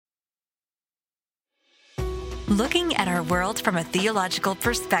Looking at our world from a theological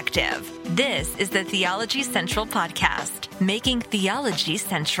perspective, this is the Theology Central Podcast, making theology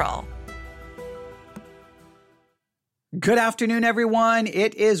central. Good afternoon, everyone.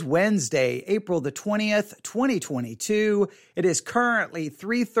 It is Wednesday, April the 20th, 2022. It is currently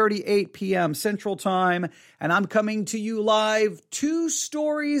 3:38 p.m. Central Time, and I'm coming to you live 2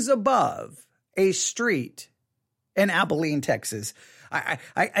 stories above a street in Abilene, Texas.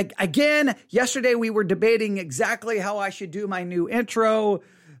 Again, yesterday we were debating exactly how I should do my new intro.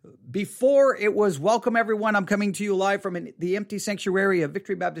 Before it was, welcome everyone. I'm coming to you live from the empty sanctuary of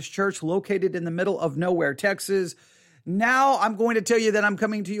Victory Baptist Church located in the middle of nowhere, Texas. Now I'm going to tell you that I'm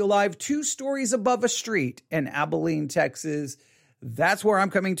coming to you live 2 stories above a street in Abilene, Texas. That's where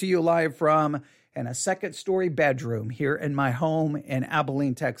I'm coming to you live from, in a 2nd-story bedroom here in my home in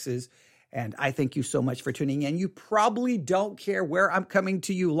Abilene, Texas. And I thank you so much for tuning in. You probably don't care where I'm coming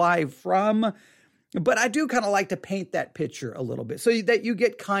to you live from, but I do kind of like to paint that picture a little bit so that you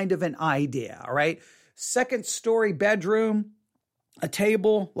get kind of an idea, all right? 2nd-story bedroom, a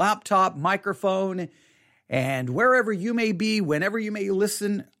table, laptop, microphone, and wherever you may be, whenever you may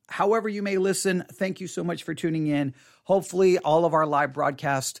listen, however you may listen, thank you so much for tuning in. Hopefully, all of our live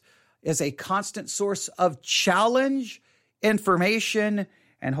broadcast is a constant source of challenge, information,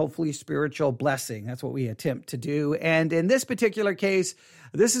 and hopefully spiritual blessing. That's what we attempt to do. And in this particular case,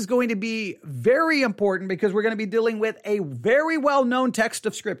 this is going to be very important because we're going to be dealing with a very well-known text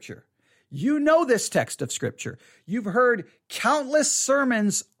of Scripture. You know this text of Scripture. You've heard countless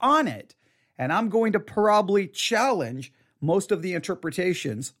sermons on it. And I'm going to probably challenge most of the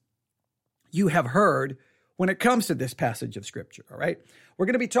interpretations you have heard when it comes to this passage of Scripture, all right? We're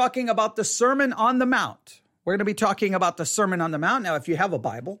going to be talking about the Sermon on the Mount. We're going to be talking about the Sermon on the Mount. Now, if you have a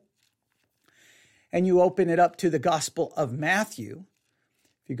Bible and you open it up to the Gospel of Matthew,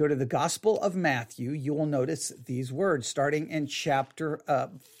 if you go to the Gospel of Matthew, you will notice these words starting in chapter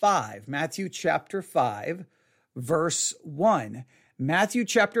 5, Matthew chapter 5, verse 1. Matthew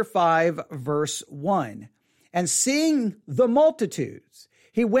chapter 5, verse 1. And seeing the multitudes,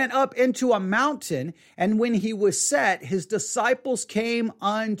 he went up into a mountain, and when he was set, his disciples came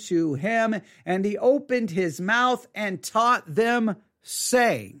unto him, and he opened his mouth and taught them,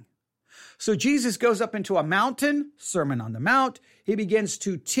 saying. So Jesus goes up into a mountain, Sermon on the Mount. He begins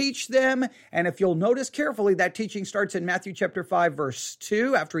to teach them. And if you'll notice carefully, that teaching starts in Matthew chapter 5, verse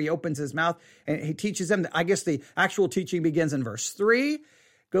 2, after he opens his mouth and he teaches them. I guess the actual teaching begins in verse 3,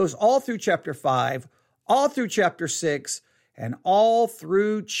 goes all through chapter 5, all through chapter 6, and all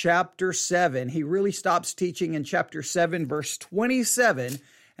through chapter 7. He really stops teaching in chapter 7, verse 27,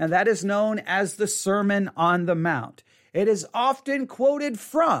 and that is known as the Sermon on the Mount. It is often quoted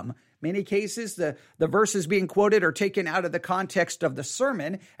from. Many cases, the verses being quoted are taken out of the context of the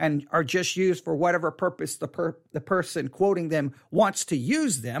sermon and are just used for whatever purpose the person quoting them wants to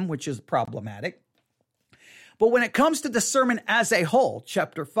use them, which is problematic. But when it comes to the sermon as a whole,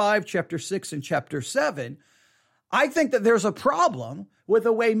 chapter 5, chapter 6, and chapter 7, I think that there's a problem with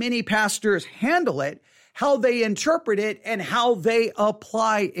the way many pastors handle it, how they interpret it, and how they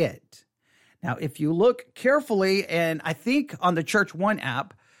apply it. Now, if you look carefully, and I think on the Church One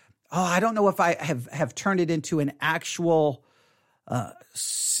app, I don't know if I have turned it into an actual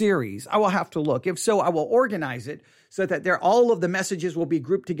series. I will have to look. If so, I will organize it so that all of the messages will be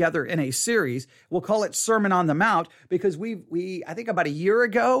grouped together in a series. We'll call it Sermon on the Mount because we I think about a year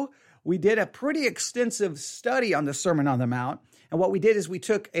ago, we did a pretty extensive study on the Sermon on the Mount. And what we did is we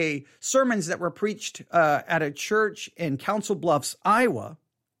took sermons that were preached at a church in Council Bluffs, Iowa.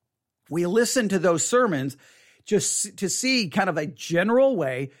 We listened to those sermons just to see kind of a general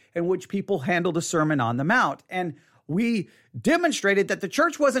way in which people handle the Sermon on the Mount. And we demonstrated that the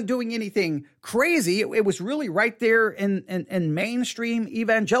church wasn't doing anything crazy. It was really right there in mainstream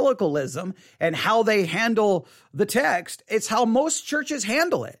evangelicalism and how they handle the text. It's how most churches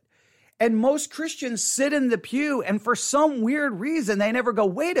handle it. And most Christians sit in the pew, and for some weird reason, they never go,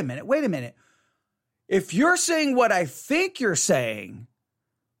 wait a minute. If you're saying what I think you're saying,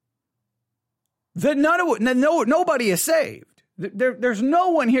 then nobody is saved. There's no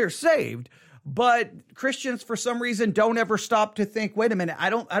one here saved. But Christians, for some reason, don't ever stop to think, wait a minute,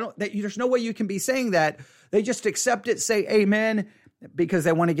 there's no way you can be saying that. They just accept it, say amen, because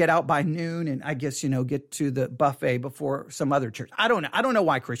they want to get out by noon and I guess, get to the buffet before some other church. I don't know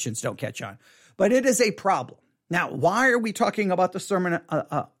why Christians don't catch on, but it is a problem. Now, why are we talking about the Sermon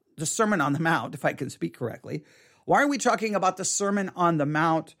on the Mount, if I can speak correctly? Why are we talking about the Sermon on the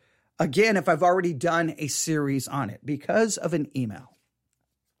Mount again, if I've already done a series on it? Because of an email.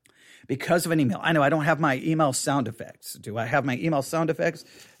 because of an email. I know I don't have my email sound effects. Do I have my email sound effects?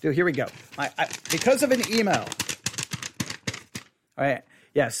 Here we go. Because of an email. All right.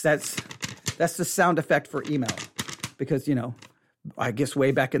 Yes, that's the sound effect for email. Because, I guess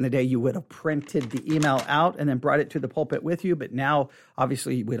way back in the day, you would have printed the email out and then brought it to the pulpit with you. But now,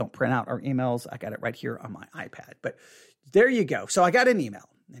 obviously, we don't print out our emails. I got it right here on my iPad. But there you go. So I got an email.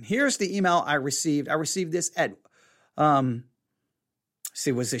 And here's the email I received. I received this at,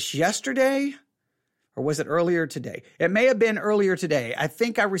 was this yesterday or was it earlier today? It may have been earlier today. I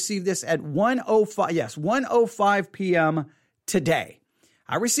think I received this at 1:05 p.m. today.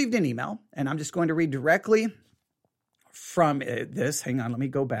 I received an email, and I'm just going to read directly from this. Hang on, let me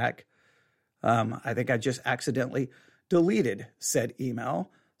go back. I think I just accidentally deleted said email.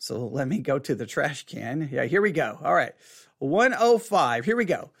 So let me go to the trash can. Yeah, here we go. All right, 1:05. Here we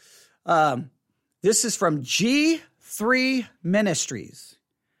go. This is from G3 Ministries.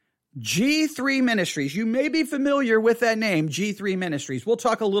 G3 Ministries. You may be familiar with that name, G3 Ministries. We'll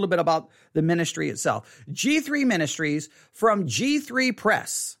talk a little bit about the ministry itself. G3 Ministries from G3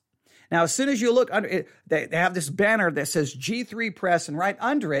 Press. Now, as soon as you look under it, they have this banner that says G3 Press, and right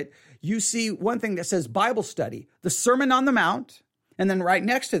under it, you see one thing that says Bible study, the Sermon on the Mount, and then right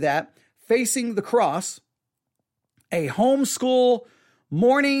next to that, Facing the Cross, a homeschool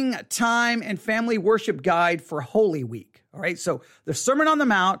morning time and family worship guide for Holy Week. All right, so the Sermon on the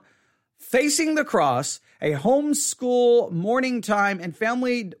Mount, Facing the Cross, a homeschool morning time and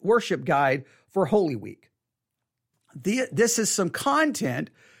family worship guide for Holy Week. This is some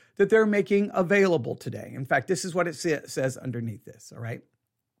content that they're making available today. In fact, this is what it says underneath this, all right?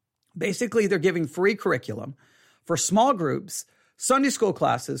 Basically, they're giving free curriculum for small groups, Sunday school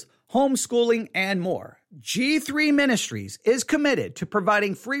classes, homeschooling, and more. G3 Ministries is committed to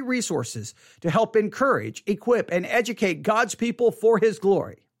providing free resources to help encourage, equip, and educate God's people for His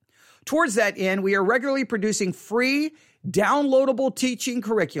glory. Towards that end, we are regularly producing free, downloadable teaching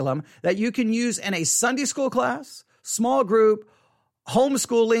curriculum that you can use in a Sunday school class, small group,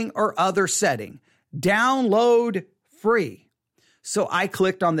 homeschooling, or other setting. Download free. So I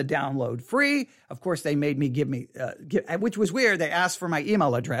clicked on the download free. Of course, they made me give, which was weird. They asked for my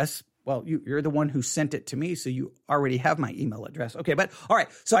email address. Well, you're the one who sent it to me, so you already have my email address. Okay, but all right.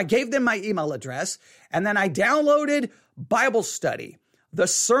 So I gave them my email address, and then I downloaded Bible study, the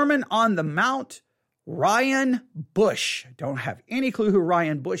Sermon on the Mount, Ryan Bush. Don't have any clue who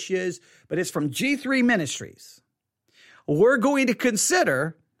Ryan Bush is, but it's from G3 Ministries. We're going to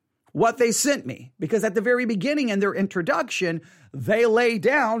consider what they sent me, because at the very beginning in their introduction, they lay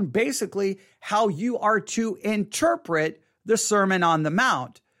down basically how you are to interpret the Sermon on the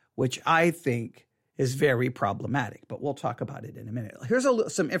Mount, which I think is very problematic, but we'll talk about it in a minute. Here's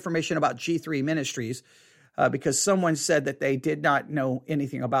some information about G3 Ministries, because someone said that they did not know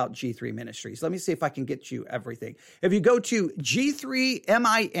anything about G3 Ministries. Let me see if I can get you everything. If you go to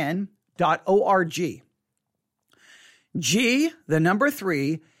g3min.org, G, the number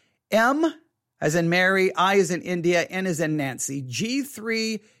 3, M as in Mary, I as in India, N as in Nancy,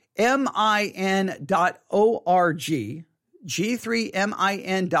 G3min.org,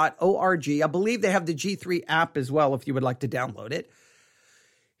 G3min.org. I believe they have the G3 app as well if you would like to download it.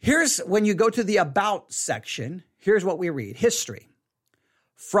 Here's when you go to the About section, here's what we read. History.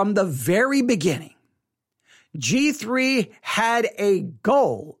 From the very beginning, G3 had a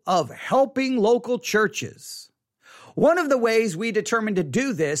goal of helping local churches. One of the ways we determined to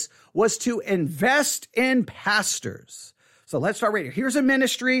do this was to invest in pastors. So let's start right here. Here's a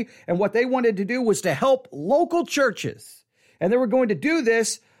ministry, and what they wanted to do was to help local churches. And they were going to do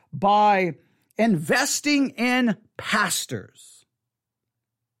this by investing in pastors.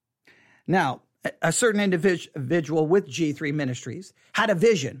 Now, a certain individual with G3 Ministries had a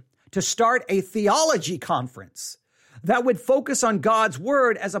vision to start a theology conference that would focus on God's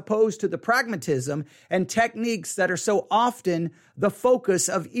word as opposed to the pragmatism and techniques that are so often the focus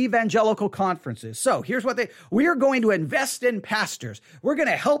of evangelical conferences. So here's what we are going to invest in pastors. We're going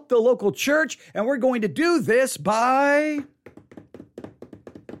to help the local church, and we're going to do this by,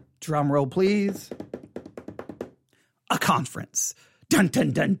 drum roll please, a conference. Dun,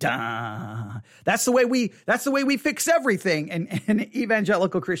 dun, dun, dun. That's the way we fix everything in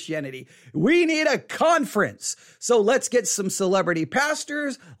evangelical Christianity. We need a conference. So let's get some celebrity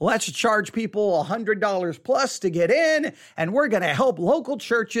pastors. Let's charge people $100 plus to get in, and we're going to help local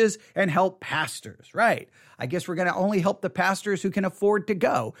churches and help pastors, right? I guess we're going to only help the pastors who can afford to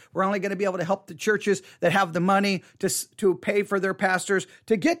go. We're only going to be able to help the churches that have the money to pay for their pastors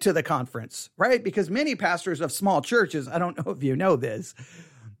to get to the conference, right? Because many pastors of small churches, I don't know if you know this,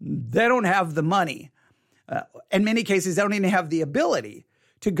 they don't have the money. In many cases, they don't even have the ability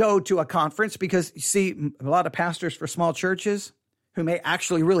to go to a conference because you see a lot of pastors for small churches who may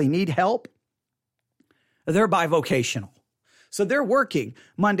actually really need help, they're bivocational. So they're working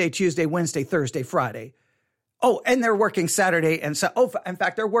Monday, Tuesday, Wednesday, Thursday, Friday. Oh, and they're working Saturday and in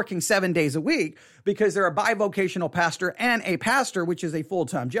fact, they're working 7 days a week because they're a bivocational pastor and a pastor, which is a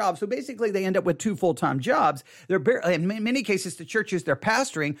full-time job. So basically, they end up with two full-time jobs. In many cases, the churches they're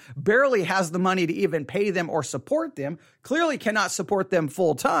pastoring barely has the money to even pay them or support them, clearly cannot support them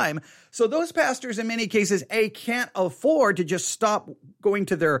full-time. So those pastors, in many cases, can't afford to just stop going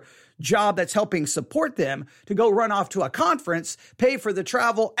to their job that's helping support them to go run off to a conference, pay for the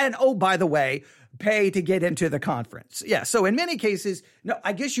travel, and oh, by the way, pay to get into the conference. Yeah. So in many cases, no,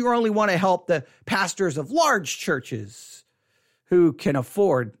 I guess you only want to help the pastors of large churches who can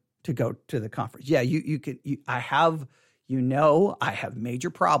afford to go to the conference. Yeah, I have major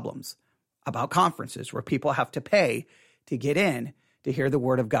problems about conferences where people have to pay to get in to hear the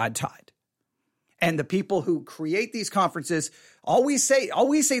word of God taught. And the people who create these conferences always say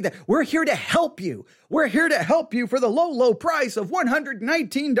that we're here to help you. We're here to help you for the low, low price of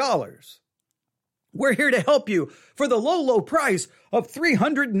 $119. We're here to help you for the low, low price of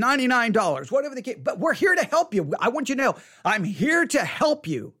 $399, whatever the case. But we're here to help you. I want you to know I'm here to help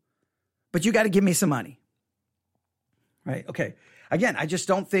you, but you got to give me some money. Right? Okay. Again, I just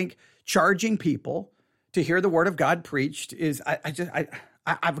don't think charging people to hear the word of God preached is,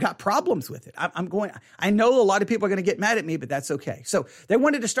 I've got problems with it. I know a lot of people are going to get mad at me, but that's okay. So they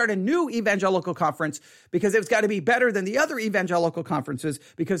wanted to start a new evangelical conference because it's got to be better than the other evangelical conferences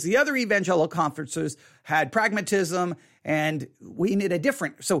because the other evangelical conferences had pragmatism and we need a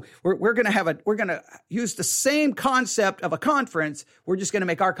different. So we're going to use the same concept of a conference. We're just going to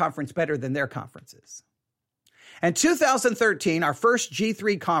make our conference better than their conferences. In 2013, our first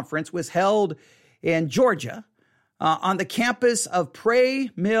G3 conference was held in Georgia. On the campus of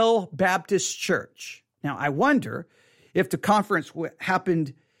Pray Mill Baptist Church. Now, I wonder if the conference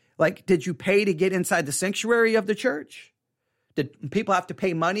happened, did you pay to get inside the sanctuary of the church? Did people have to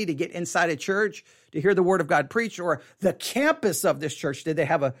pay money to get inside a church to hear the word of God preached? Or the campus of this church, did they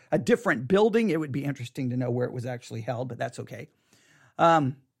have a different building? It would be interesting to know where it was actually held, but that's okay.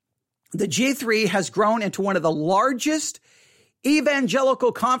 The G3 has grown into one of the largest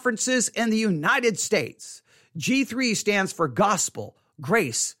evangelical conferences in the United States. G3 stands for Gospel,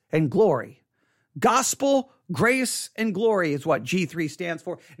 Grace, and Glory. Gospel, Grace, and Glory is what G3 stands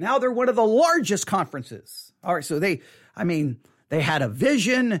for. Now they're one of the largest conferences. All right, so they had a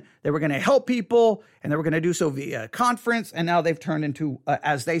vision. They were going to help people, and they were going to do so via conference, and now they've turned into,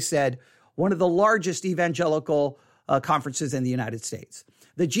 as they said, one of the largest evangelical conferences in the United States.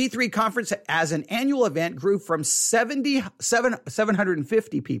 The G3 conference as an annual event grew from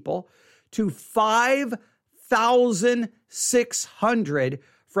 750 people to 5,600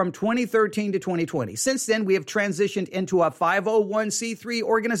 from 2013 to 2020. Since then, we have transitioned into a 501c3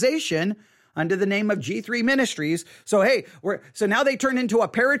 organization under the name of G3 Ministries. So, hey, so now they turn into a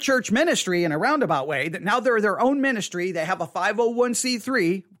parachurch ministry in a roundabout way. That now they're their own ministry. They have a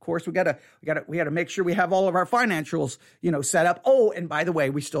 501c3. Of course, we got to make sure we have all of our financials, set up. Oh, and by the way,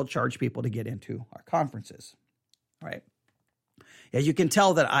 we still charge people to get into our conferences. All right. Yeah, you can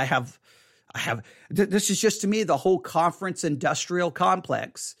tell that I have, this is just to me, the whole conference industrial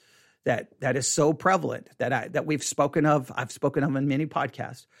complex that is so prevalent that we've spoken of. I've spoken of in many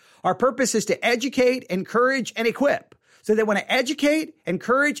podcasts. Our purpose is to educate, encourage, and equip. So they want to educate,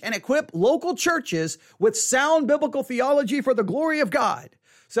 encourage, and equip local churches with sound biblical theology for the glory of God.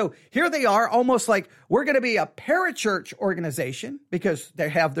 So here they are, almost like we're going to be a parachurch organization because they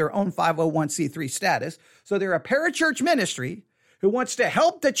have their own 501c3 status. So they're a parachurch ministry who wants to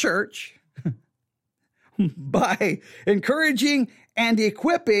help the church by encouraging and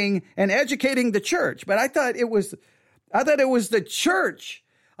equipping and educating the church. But I thought it was the church.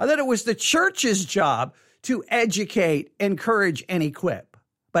 I thought it was the church's job to educate, encourage, and equip.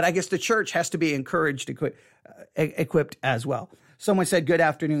 But I guess the church has to be encouraged, equipped as well. Someone said, "Good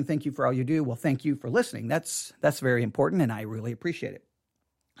afternoon. Thank you for all you do." Well, thank you for listening. That's very important, and I really appreciate it.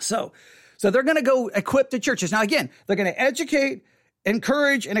 So they're going to go equip the churches. Now, again, they're going to educate,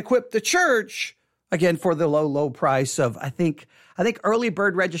 encourage, and equip the church, again, for the low price of, I think early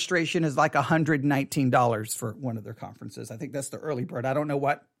bird registration is like $119 for one of their conferences. I think that's the early bird. I don't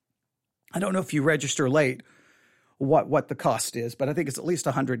know if you register late, what the cost is, but I think it's at least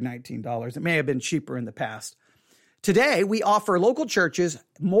 $119. It may have been cheaper in the past. Today, we offer local churches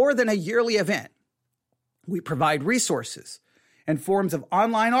more than a yearly event. We provide resources and forms of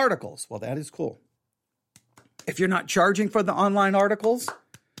online articles. Well, that is cool. If you're not charging for the online articles,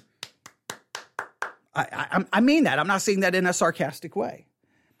 I mean that. I'm not saying that in a sarcastic way.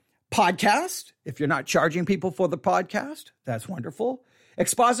 Podcast, if you're not charging people for the podcast, that's wonderful.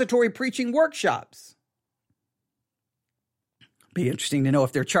 Expository preaching workshops. Be interesting to know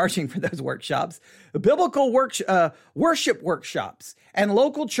if they're charging for those workshops. Biblical worship workshops and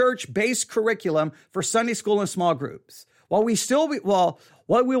local church-based curriculum for Sunday school and small groups. While we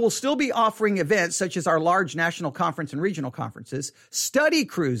will still be offering events such as our large national conference and regional conferences, study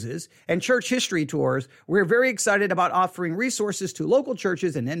cruises, and church history tours, we're very excited about offering resources to local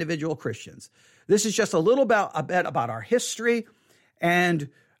churches and individual Christians. This is just a bit about our history and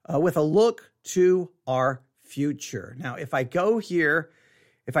with a look to our future. Now, if I go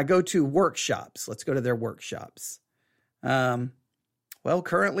to workshops, let's go to their workshops.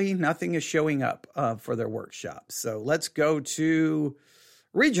 Currently nothing is showing up for their workshops. So let's go to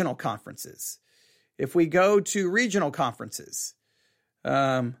regional conferences. If we go to regional conferences,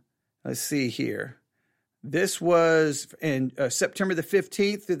 let's see here. This was in September the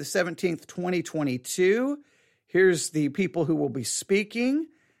 15th through the 17th, 2022. Here's the people who will be speaking.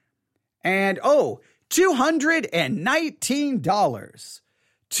 And, $219.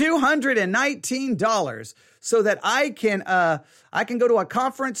 $219 so that I can go to a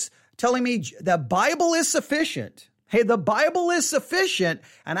conference telling me the Bible is sufficient. Hey, the Bible is sufficient,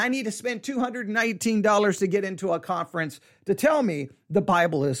 and I need to spend $219 to get into a conference to tell me the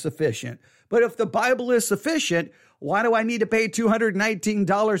Bible is sufficient. But if the Bible is sufficient, why do I need to pay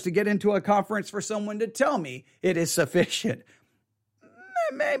 $219 to get into a conference for someone to tell me it is sufficient?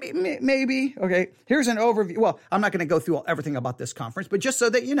 Maybe. Okay, here's an overview. Well, I'm not going to go through everything about this conference, but just so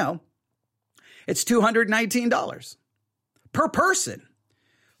that you know, it's $219 per person.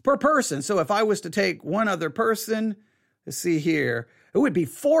 So if I was to take one other person, let's see here, it would be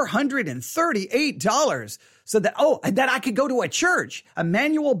 $438 so that I could go to a church.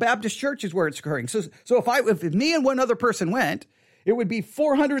 Emmanuel Baptist Church is where it's occurring. So if me and one other person went, it would be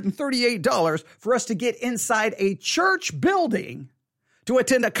 $438 for us to get inside a church building to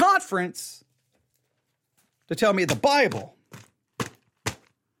attend a conference to tell me the Bible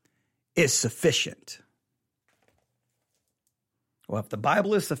is sufficient. Well, if the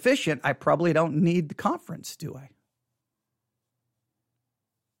Bible is sufficient, I probably don't need the conference, do I?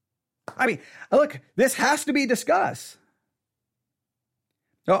 I mean, look, this has to be discussed.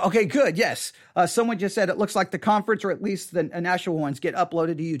 Oh, okay, good. Yes. Someone just said it looks like the conference, or at least the national ones, get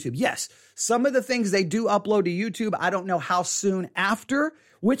uploaded to YouTube. Yes. Some of the things they do upload to YouTube, I don't know how soon after,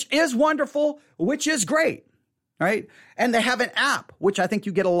 which is wonderful, which is great. Right. And they have an app, which I think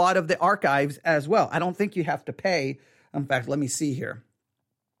you get a lot of the archives as well. I don't think you have to pay. In fact, let me see here.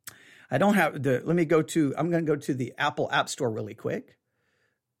 I'm going to go to the Apple App Store really quick.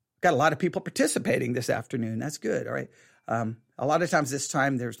 Got a lot of people participating this afternoon. That's good. All right. A lot of times this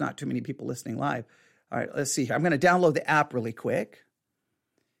time, there's not too many people listening live. All right, let's see here. I'm going to download the app really quick.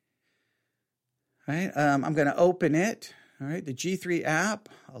 All right, I'm going to open it. All right, the G3 app,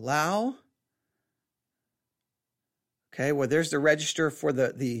 allow. Okay, well, there's the register for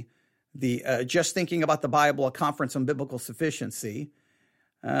the Just Thinking About the Bible, a conference on biblical sufficiency.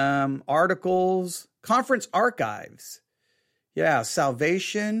 Articles, conference archives. Yeah,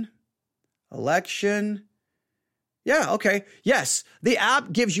 salvation, election. Yeah, okay. Yes, the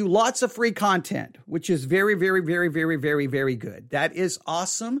app gives you lots of free content, which is very, very, very, very, very, very good. That is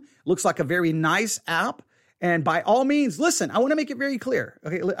awesome. Looks like a very nice app. And by all means, listen, I want to make it very clear.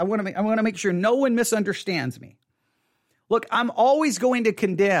 Okay, I want to make sure no one misunderstands me. Look, I'm always going to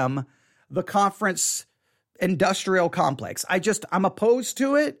condemn the conference industrial complex. I'm opposed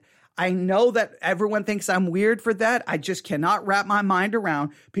to it. I know that everyone thinks I'm weird for that. I just cannot wrap my mind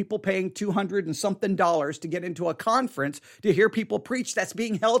around people paying $200 and something to get into a conference to hear people preach that's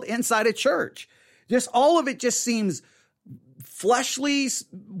being held inside a church. Just all of it just seems fleshly,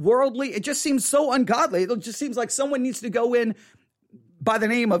 worldly. It just seems so ungodly. It just seems like someone needs to go in by the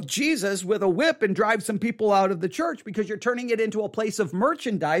name of Jesus with a whip and drive some people out of the church because you're turning it into a place of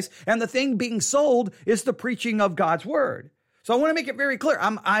merchandise, and the thing being sold is the preaching of God's word. So I want to make it very clear.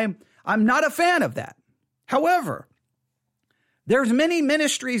 I'm not a fan of that. However, there's many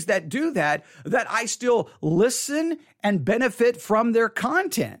ministries that do that I still listen and benefit from their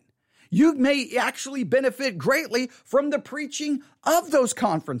content. You may actually benefit greatly from the preaching of those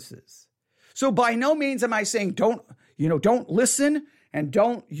conferences. So by no means am I saying don't listen and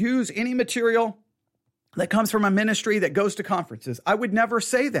don't use any material that comes from a ministry that goes to conferences. I would never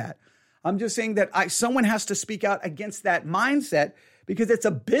say that. I'm just saying that someone has to speak out against that mindset because it's a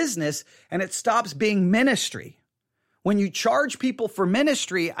business and it stops being ministry. When you charge people for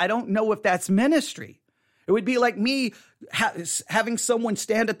ministry, I don't know if that's ministry. It would be like me having someone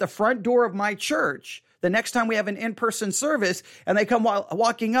stand at the front door of my church the next time we have an in-person service and they come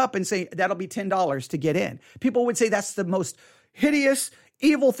walking up and say, that'll be $10 to get in. People would say that's the most hideous,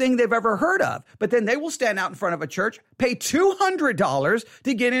 evil thing they've ever heard of. But then they will stand out in front of a church, pay $200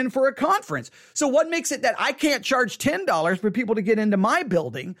 to get in for a conference. So what makes it that I can't charge $10 for people to get into my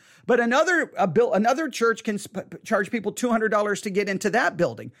building, but another church can charge people $200 to get into that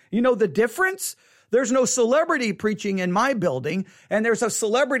building? You know the difference? There's no celebrity preaching in my building, and there's a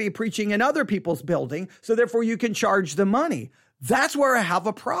celebrity preaching in other people's building, so therefore you can charge the money. That's where I have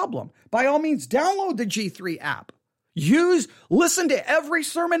a problem. By all means, download the G3 app. Listen to every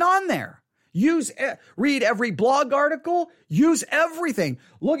sermon on there. Read every blog article. Use everything.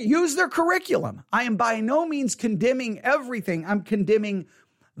 Use their curriculum. I am by no means condemning everything. I'm condemning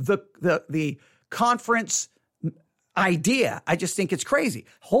the conference idea. I just think it's crazy.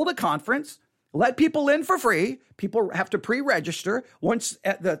 Hold a conference. Let people in for free. People have to pre-register. Once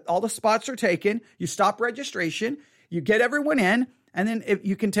all the spots are taken, you stop registration. You get everyone in, and then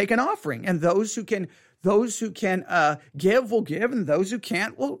you can take an offering. And those who can give will give, and those who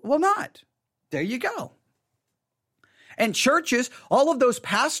can't will not. There you go. And churches, all of those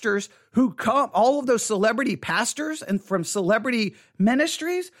pastors who come, all of those celebrity pastors and from celebrity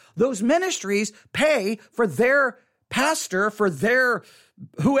ministries, those ministries pay for their pastor, for their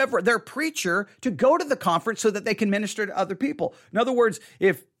preacher to go to the conference so that they can minister to other people. In other words,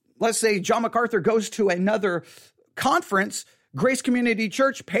 if, let's say, John MacArthur goes to another conference, Grace Community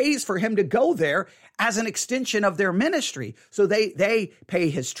Church pays for him to go there as an extension of their ministry. So they pay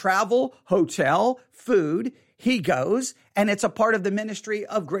his travel, hotel, food. He goes, and it's a part of the ministry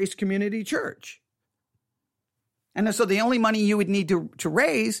of Grace Community Church. And so the only money you would need to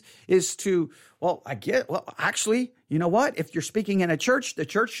raise is actually, you know what? If you're speaking in a church, the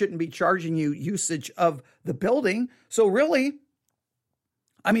church shouldn't be charging you usage of the building. So really,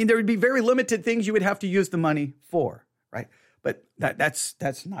 I mean, there would be very limited things you would have to use the money for, right? But that's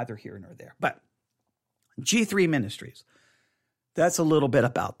neither here nor there. But G3 Ministries, that's a little bit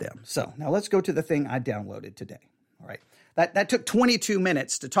about them. So now let's go to the thing I downloaded today. All right. That took 22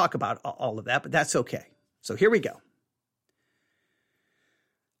 minutes to talk about all of that, but that's okay. So here we go.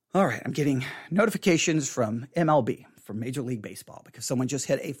 All right. I'm getting notifications from MLB, from Major League Baseball, because someone just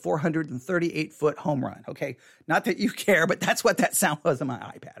hit a 438-foot home run. Okay. Not that you care, but that's what that sound was on my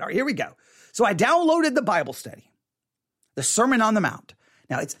iPad. All right. Here we go. So I downloaded the Bible study. The Sermon on the Mount.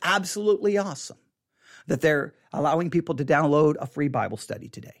 Now, it's absolutely awesome that they're allowing people to download a free Bible study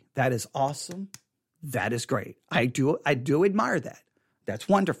today. That is awesome. That is great. I do admire that. That's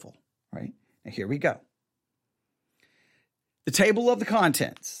wonderful, right? Now, here we go. The table of the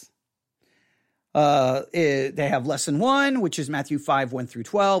contents. They have lesson 1, which is Matthew 5, 1 through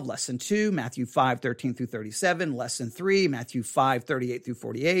 12. Lesson 2, Matthew 5, 13 through 37. Lesson 3, Matthew 5, 38 through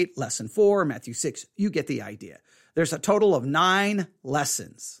 48. Lesson 4, Matthew 6. You get the idea. There's a total of 9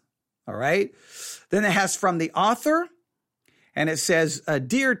 lessons, all right? Then it has from the author, and it says,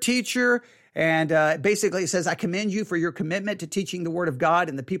 Dear teacher, and basically it says, I commend you for your commitment to teaching the word of God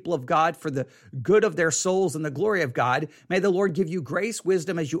and the people of God for the good of their souls and the glory of God. May the Lord give you grace,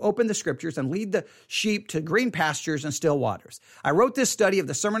 wisdom as you open the scriptures and lead the sheep to green pastures and still waters. I wrote this study of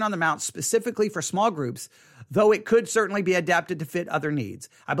the Sermon on the Mount specifically for small groups, though it could certainly be adapted to fit other needs.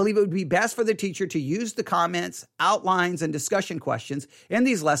 I believe it would be best for the teacher to use the comments, outlines, and discussion questions in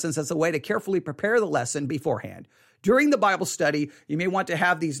these lessons as a way to carefully prepare the lesson beforehand. During the Bible study, you may want to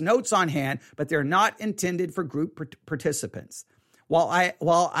have these notes on hand, but they're not intended for group participants.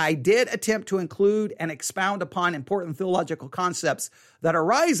 While I did attempt to include and expound upon important theological concepts that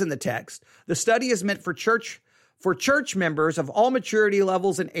arise in the text, the study is meant for church members of all maturity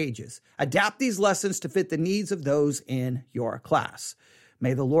levels and ages. Adapt these lessons to fit the needs of those in your class.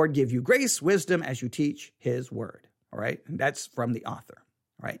 May the Lord give you grace, wisdom as you teach his word. All right. And that's from the author.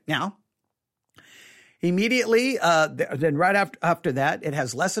 All right. Now, immediately, then right after that, it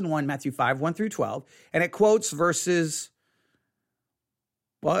has lesson 1, Matthew 5, 1 through 12, and it quotes verses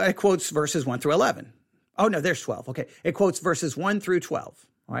 1 through 11. Oh, no, there's 12. Okay. It quotes verses 1 through 12.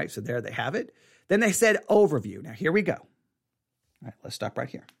 All right. So there they have it. Then they said overview. Now, here we go. All right, let's stop right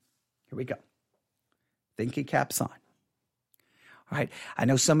here. Here we go. Thinking caps on. All right, I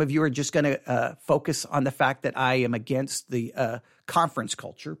know some of you are just going to focus on the fact that I am against the conference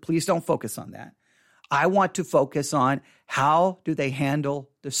culture. Please don't focus on that. I want to focus on how do they handle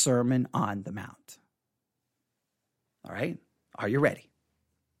the Sermon on the Mount. All right, are you ready?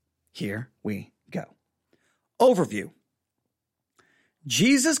 Here we go. Overview.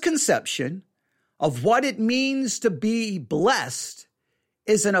 Jesus' conception of what it means to be blessed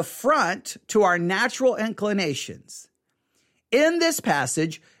is an affront to our natural inclinations. In this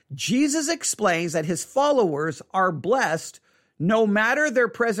passage, Jesus explains that his followers are blessed no matter their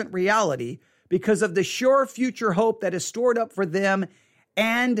present reality because of the sure future hope that is stored up for them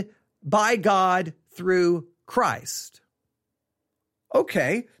and by God through Christ.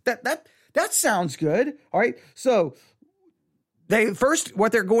 Okay, that sounds good. All right, so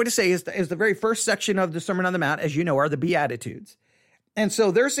what they're going to say is the very first section of the Sermon on the Mount, as you know, are the Beatitudes. And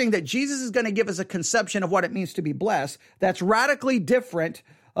so they're saying that Jesus is going to give us a conception of what it means to be blessed that's radically different,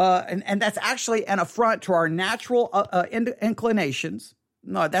 and that's actually an affront to our natural inclinations.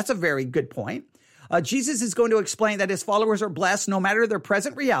 No, that's a very good point. Jesus is going to explain that his followers are blessed no matter their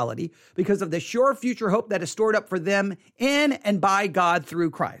present reality because of the sure future hope that is stored up for them in and by God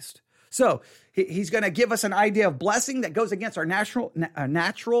through Christ. So he's going to give us an idea of blessing that goes against our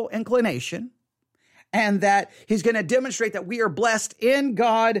natural inclination, and that he's going to demonstrate that we are blessed in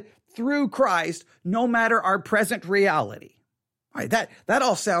God through Christ no matter our present reality. All right, that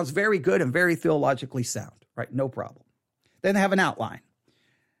all sounds very good and very theologically sound. Right, no problem. Then they have an outline.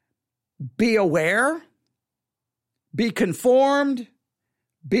 Be aware, be conformed,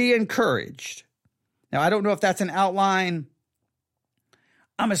 be encouraged. Now, I don't know if that's an outline.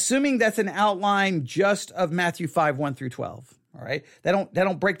 I'm assuming that's an outline just of Matthew 5, 1 through 12. All right. They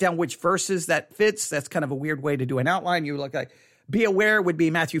don't break down which verses that fits. That's kind of a weird way to do an outline. You look like be aware would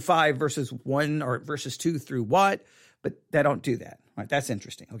be Matthew 5 verses 1 or verses 2 through what, but they don't do that. All right. That's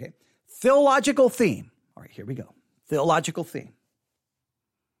interesting. Okay. Theological theme. All right, here we go. Theological theme.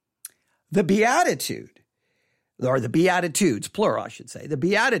 The Beatitude, or the Beatitudes, plural, I should say, the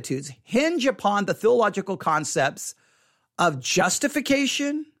Beatitudes hinge upon the theological concepts of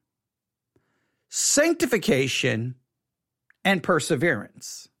justification, sanctification, and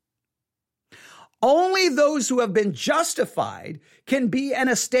perseverance. Only those who have been justified can be in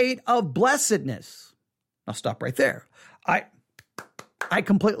a state of blessedness. I'll stop right there. I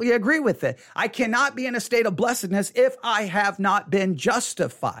completely agree with it. I cannot be in a state of blessedness if I have not been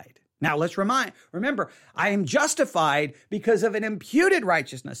justified. Now let's remember, I am justified because of an imputed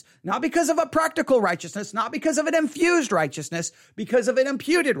righteousness, not because of a practical righteousness, not because of an infused righteousness, because of an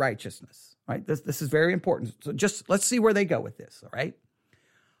imputed righteousness. Right? This is very important. So just let's see where they go with this. All right.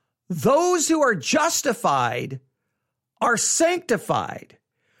 Those who are justified are sanctified,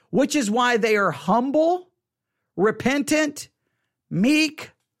 which is why they are humble, repentant,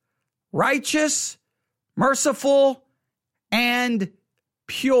 meek, righteous, merciful, and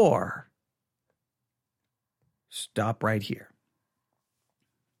pure. Stop right here.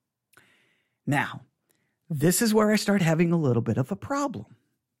 Now, this is where I start having a little bit of a problem.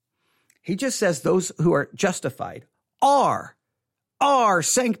 He just says those who are justified are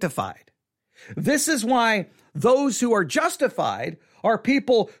sanctified. This is why those who are justified are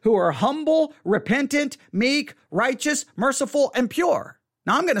people who are humble, repentant, meek, righteous, merciful, and pure.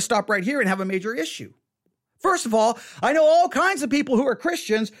 Now, I'm going to stop right here and have a major issue. First of all, I know all kinds of people who are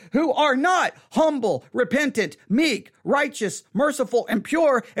Christians who are not humble, repentant, meek, righteous, merciful, and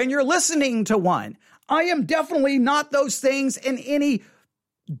pure, and you're listening to one. I am definitely not those things in any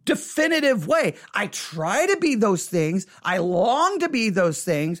definitive way. I try to be those things. I long to be those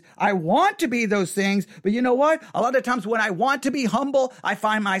things. I want to be those things. But you know what? A lot of times when I want to be humble, I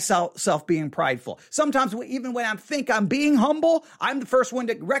find myself being prideful. Sometimes even when I think I'm being humble, I'm the first one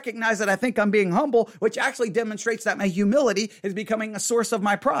to recognize that I think I'm being humble, which actually demonstrates that my humility is becoming a source of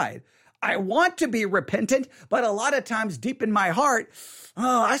my pride. I want to be repentant, but a lot of times deep in my heart,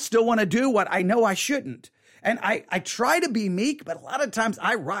 I still want to do what I know I shouldn't. And I try to be meek, but a lot of times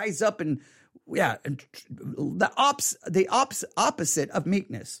I rise up and the opposite of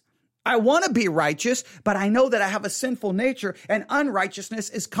meekness. I want to be righteous, but I know that I have a sinful nature, and unrighteousness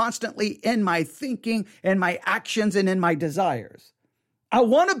is constantly in my thinking, in my actions, and in my desires. I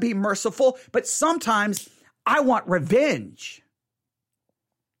want to be merciful, but sometimes I want revenge.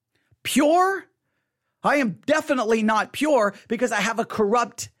 Pure? I am definitely not pure because I have a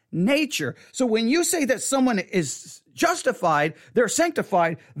corrupt nature. So when you say that someone is justified, they're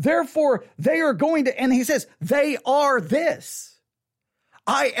sanctified, therefore they are going to, and he says, they are this.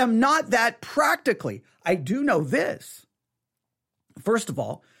 I am not that practically. I do know this. First of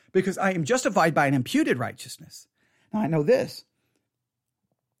all, because I am justified by an imputed righteousness. Now I know this.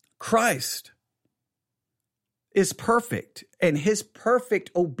 Christ is perfect, and his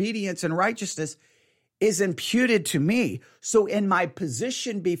perfect obedience and righteousness is imputed to me. So in my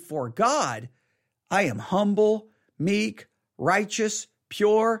position before God, I am humble, meek, righteous,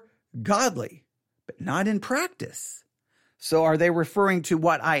 pure, godly, but not in practice. So are they referring to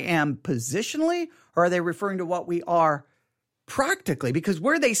what I am positionally, or are they referring to what we are practically, because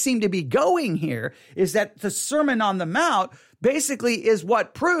where they seem to be going here is that the Sermon on the Mount basically is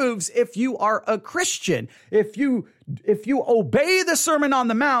what proves if you are a Christian. If you obey the Sermon on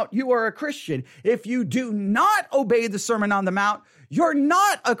the Mount, you are a Christian. If you do not obey the Sermon on the Mount, you're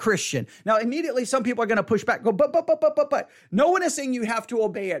not a Christian. Now, immediately some people are going to push back, go, but. No one is saying you have to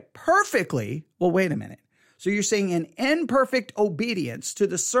obey it perfectly. Well, wait a minute. So you're saying an imperfect obedience to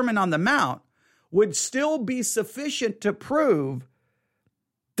the Sermon on the Mount would still be sufficient to prove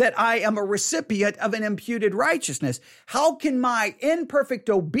that I am a recipient of an imputed righteousness. How can my imperfect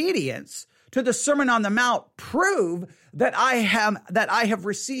obedience to the Sermon on the Mount prove that I have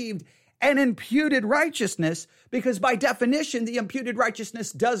received an imputed righteousness? Because by definition, the imputed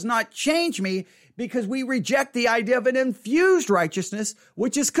righteousness does not change me, because we reject the idea of an infused righteousness,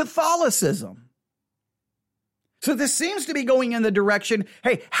 which is Catholicism. So this seems to be going in the direction,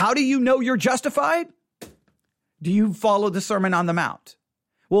 hey, how do you know you're justified? Do you follow the Sermon on the Mount?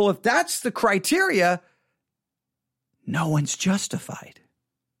 Well, if that's the criteria, no one's justified.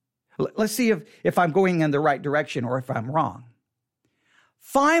 Let's see if I'm going in the right direction or if I'm wrong.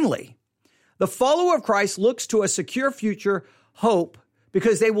 Finally, the follower of Christ looks to a secure future hope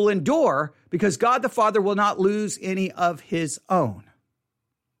because they will endure, because God the Father will not lose any of his own.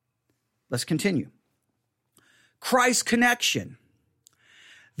 Let's continue. Christ connection.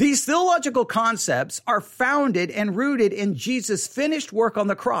 These theological concepts are founded and rooted in Jesus' finished work on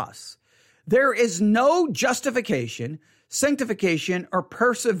the cross. There is no justification, sanctification, or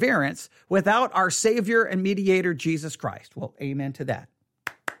perseverance without our Savior and mediator, Jesus Christ. Well, amen to that.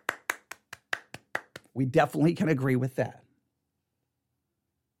 We definitely can agree with that.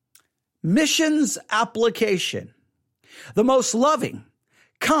 Missions application. The most loving,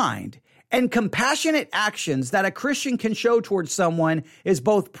 kind, and compassionate actions that a Christian can show towards someone is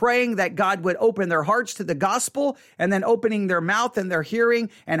both praying that God would open their hearts to the gospel and then opening their mouth and their hearing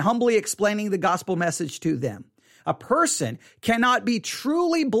and humbly explaining the gospel message to them. A person cannot be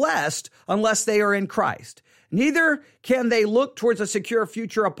truly blessed unless they are in Christ. Neither can they look towards a secure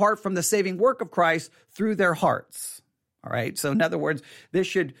future apart from the saving work of Christ through their hearts. All right. So in other words, this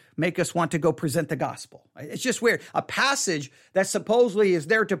should make us want to go present the gospel. It's just weird. A passage that supposedly is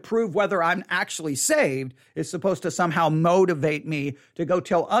there to prove whether I'm actually saved is supposed to somehow motivate me to go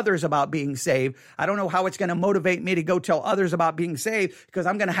tell others about being saved. I don't know how it's going to motivate me to go tell others about being saved, because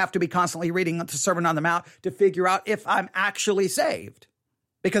I'm going to have to be constantly reading the Sermon on the Mount to figure out if I'm actually saved.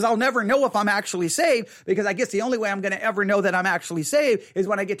 Because I'll never know if I'm actually saved, because I guess the only way I'm going to ever know that I'm actually saved is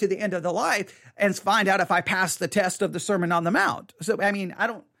when I get to the end of the life and find out if I pass the test of the Sermon on the Mount. So, I mean, I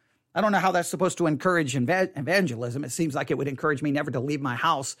don't know how that's supposed to encourage evangelism. It seems like it would encourage me never to leave my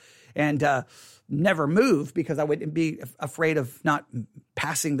house and never move, because I would be afraid of not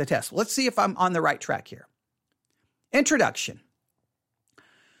passing the test. Let's see if I'm on the right track here. Introduction.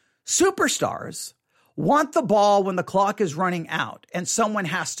 Superstars want the ball when the clock is running out and someone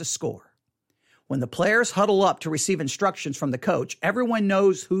has to score. When the players huddle up to receive instructions from the coach, everyone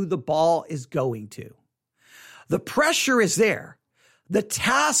knows who the ball is going to. The pressure is there. The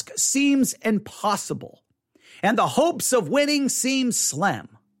task seems impossible, and the hopes of winning seem slim.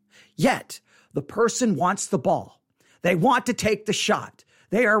 Yet, the person wants the ball. They want to take the shot.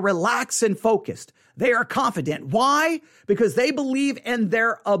 They are relaxed and focused. They are confident. Why? Because they believe in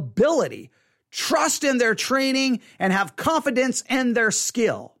their ability, trust in their training, and have confidence in their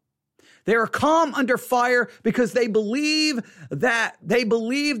skill. They are calm under fire because they believe that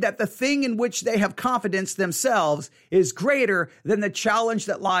the thing in which they have confidence themselves is greater than the challenge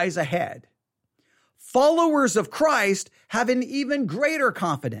that lies ahead. Followers of Christ have an even greater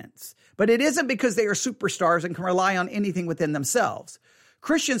confidence, but it isn't because they are superstars and can rely on anything within themselves.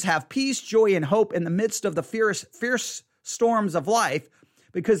 Christians have peace, joy, and hope in the midst of the fierce storms of life,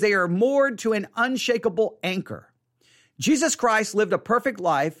 because they are moored to an unshakable anchor. Jesus Christ lived a perfect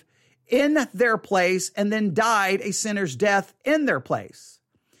life in their place and then died a sinner's death in their place.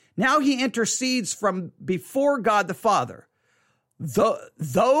 Now he intercedes from before God the Father.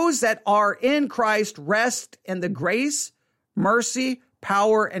 Those that are in Christ rest in the grace, mercy,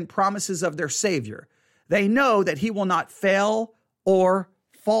 power, and promises of their Savior. They know that he will not fail or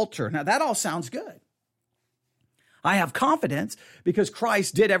falter. Now that all sounds good. I have confidence because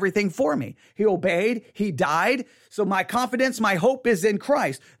Christ did everything for me. He obeyed, he died. So my confidence, my hope is in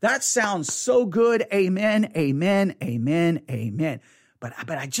Christ. That sounds so good. Amen, amen, amen, amen. But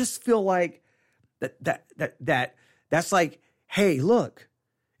I just feel like that's like, hey, look,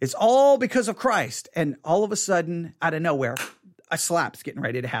 it's all because of Christ. And all of a sudden, out of nowhere, a slap's getting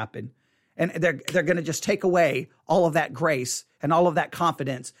ready to happen. And they're going to just take away all of that grace and all of that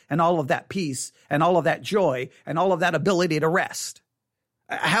confidence and all of that peace and all of that joy and all of that ability to rest.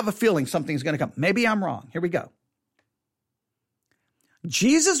 I have a feeling something's going to come. Maybe I'm wrong. Here we go.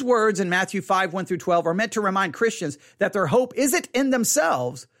 Jesus' words in Matthew 5, 1 through 12 are meant to remind Christians that their hope isn't in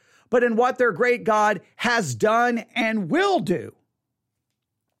themselves, but in what their great God has done and will do.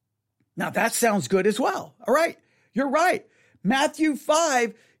 Now that sounds good as well. All right. You're right. Matthew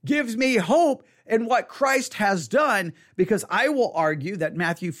 5 gives me hope in what Christ has done, because I will argue that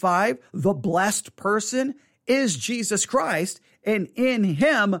Matthew 5, the blessed person, is Jesus Christ, and in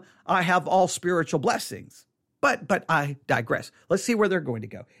him I have all spiritual blessings. But I digress. Let's see where they're going to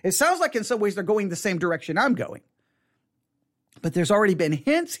go. It sounds like in some ways they're going the same direction I'm going. But there's already been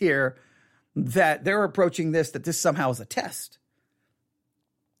hints here that they're approaching this, that this somehow is a test.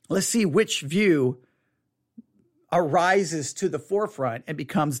 Let's see which view arises to the forefront and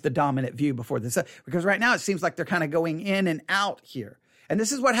becomes the dominant view before this. Because right now it seems like they're kind of going in and out here. And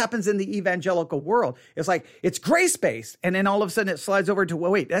this is what happens in the evangelical world. It's like, it's grace-based. And then all of a sudden it slides over to,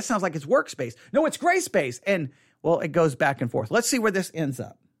 well, wait, that sounds like it's works-based. No, it's grace-based. And, well, it goes back and forth. Let's see where this ends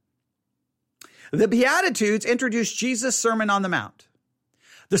up. The Beatitudes introduce Jesus' Sermon on the Mount.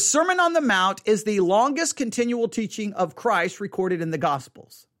 The Sermon on the Mount is the longest continual teaching of Christ recorded in the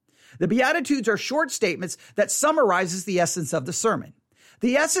Gospels. The Beatitudes are short statements that summarizes the essence of the sermon.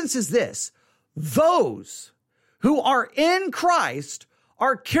 The essence is this: those who are in Christ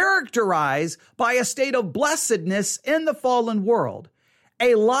are characterized by a state of blessedness in the fallen world,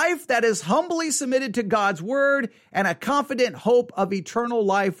 a life that is humbly submitted to God's word, and a confident hope of eternal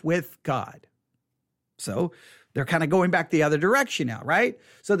life with God. So they're kind of going back the other direction now, right?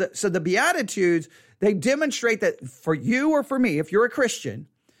 So the Beatitudes, they demonstrate that for you or for me, if you're a Christian,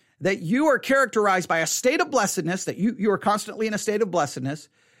 that you are characterized by a state of blessedness, that you are constantly in a state of blessedness,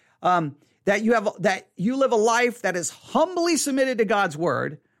 that you live a life that is humbly submitted to God's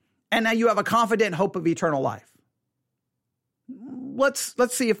word, and that you have a confident hope of eternal life. Let's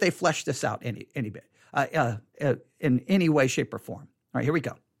see if they flesh this out any bit, in any way, shape, or form. All right, here we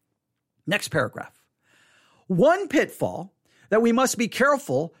go. Next paragraph. One pitfall that we must be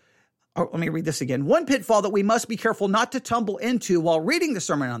careful, or let me read this again. One pitfall that we must be careful not to tumble into while reading the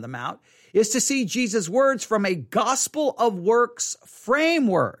Sermon on the Mount is to see Jesus' words from a gospel of works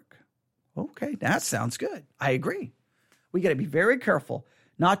framework. Okay, that sounds good. I agree. We got to be very careful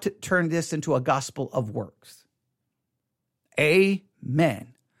not to turn this into a gospel of works.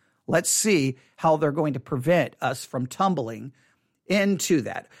 Amen. Let's see how they're going to prevent us from tumbling into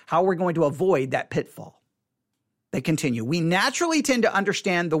that, how we're going to avoid that pitfall. They continue. We naturally tend to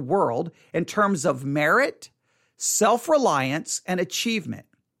understand the world in terms of merit, self-reliance, and achievement.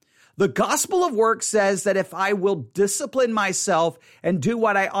 The gospel of works says that if I will discipline myself and do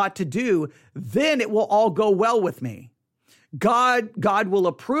what I ought to do, then it will all go well with me. God will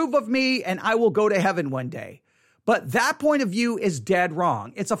approve of me and I will go to heaven one day. But that point of view is dead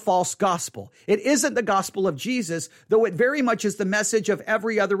wrong. It's a false gospel. It isn't the gospel of Jesus, though it very much is the message of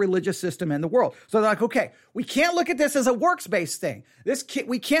every other religious system in the world. So they're like, okay, we can't look at this as a works-based thing.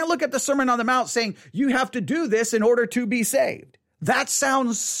 We can't look at the Sermon on the Mount saying you have to do this in order to be saved. That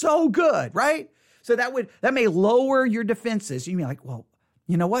sounds so good, right? So that may lower your defenses. You may be like, well,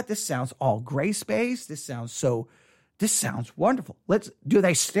 you know what? This sounds all grace-based. This sounds wonderful. Do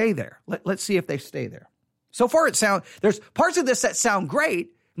they stay there? Let's see if they stay there. So far, there's parts of this that sound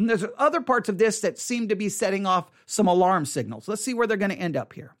great, and there's other parts of this that seem to be setting off some alarm signals. Let's see where they're going to end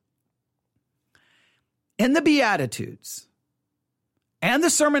up here. In the Beatitudes and the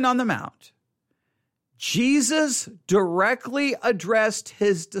Sermon on the Mount, Jesus directly addressed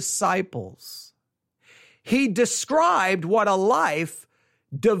his disciples. He described what a life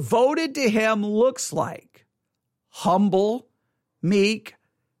devoted to him looks like: humble, meek,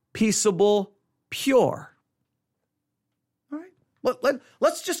 peaceable, pure.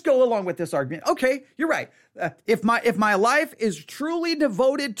 Let's just go along with this argument. Okay, you're right. If my life is truly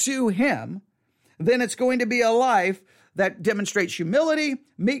devoted to him, then it's going to be a life that demonstrates humility,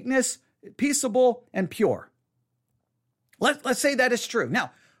 meekness, peaceable, and pure. Let's say that is true. Now,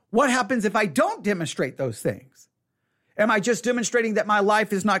 what happens if I don't demonstrate those things? Am I just demonstrating that my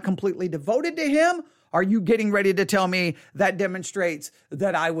life is not completely devoted to him? Are you getting ready to tell me that demonstrates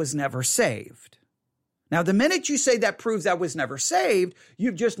that I was never saved? Now, the minute you say that proves I was never saved,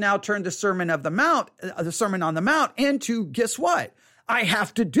 you've just now turned the Sermon on the Mount into, guess what? I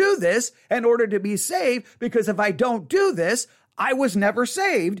have to do this in order to be saved, because if I don't do this, I was never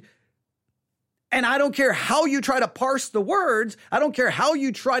saved. And I don't care how you try to parse the words. I don't care how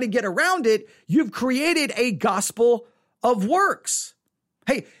you try to get around it. You've created a gospel of works.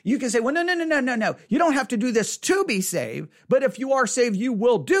 Hey, you can say, well, no. You don't have to do this to be saved. But if you are saved, you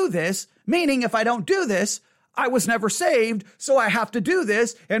will do this. Meaning, if I don't do this, I was never saved. So I have to do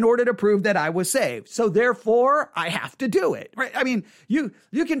this in order to prove that I was saved. So therefore, I have to do it. Right? I mean, you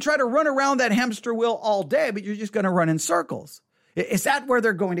can try to run around that hamster wheel all day, but you're just going to run in circles. Is that where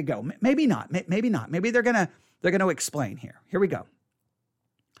they're going to go? Maybe not. Maybe not. Maybe they're going to explain here. Here we go.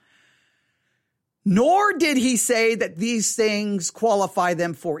 Nor did he say that these things qualify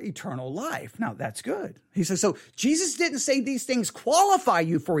them for eternal life. Now, that's good. He says, so Jesus didn't say these things qualify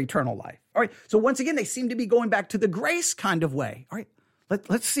you for eternal life. All right. So once again, they seem to be going back to the grace kind of way. All right.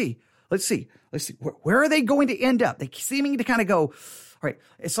 Let's see. Where are they going to end up? They seeming to kind of go, all right.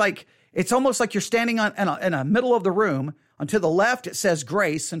 It's almost like you're standing in a middle of the room. And to the left, it says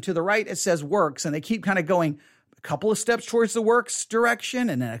grace. And to the right, it says works. And they keep kind of going a couple of steps towards the works direction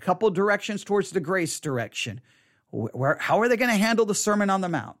and then a couple of directions towards the grace direction. How are they going to handle the Sermon on the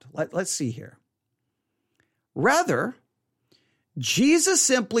Mount? Let's see here. Rather, Jesus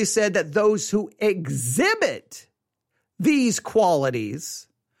simply said that those who exhibit these qualities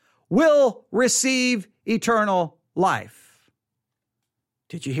will receive eternal life.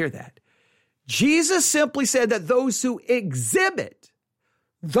 Did you hear that? Jesus simply said that those who exhibit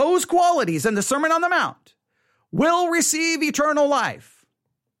those qualities in the Sermon on the Mount will receive eternal life.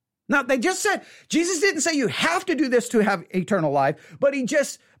 Now, Jesus didn't say you have to do this to have eternal life, then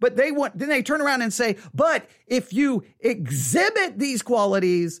they turn around and say, but if you exhibit these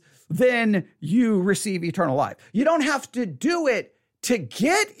qualities, then you receive eternal life. You don't have to do it to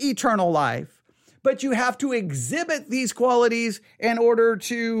get eternal life, but you have to exhibit these qualities in order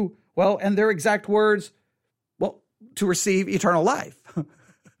to, well, and their exact words, well, to receive eternal life.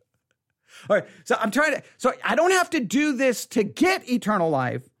 All right, so I don't have to do this to get eternal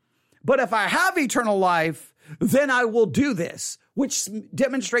life, but if I have eternal life, then I will do this, which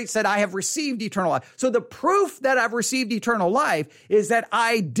demonstrates that I have received eternal life. So the proof that I've received eternal life is that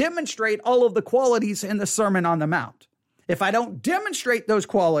I demonstrate all of the qualities in the Sermon on the Mount. If I don't demonstrate those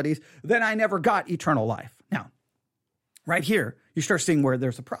qualities, then I never got eternal life. Now, right here, you start seeing where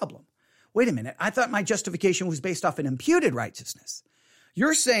there's a problem. Wait a minute, I thought my justification was based off an imputed righteousness.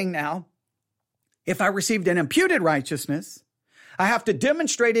 You're saying now, if I received an imputed righteousness, I have to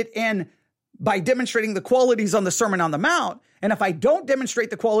demonstrate it by demonstrating the qualities on the Sermon on the Mount. And if I don't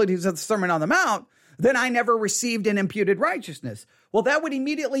demonstrate the qualities of the Sermon on the Mount, then I never received an imputed righteousness. Well, that would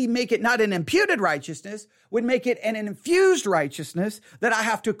immediately make it not an imputed righteousness, would make it an infused righteousness that I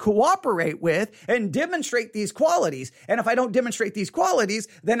have to cooperate with and demonstrate these qualities. And if I don't demonstrate these qualities,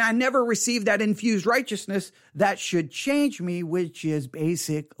 then I never receive that infused righteousness that should change me, which is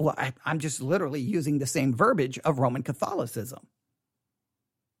basic. Well, I'm just literally using the same verbiage of Roman Catholicism.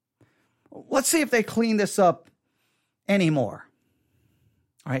 Let's see if they clean this up anymore.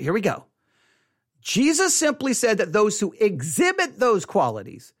 All right, here we go. Jesus simply said that those who exhibit those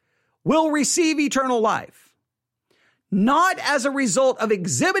qualities will receive eternal life, not as a result of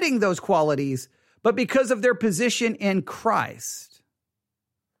exhibiting those qualities, but because of their position in Christ.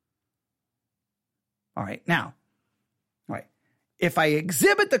 All right, now, if I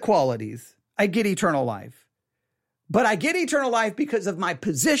exhibit the qualities, I get eternal life, but I get eternal life because of my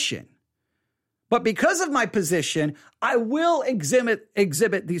position. But because of my position, I will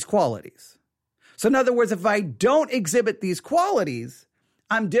exhibit these qualities. So in other words, if I don't exhibit these qualities,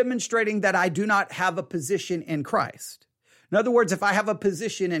 I'm demonstrating that I do not have a position in Christ. In other words, if I have a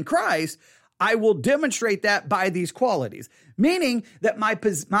position in Christ, I will demonstrate that by these qualities, meaning that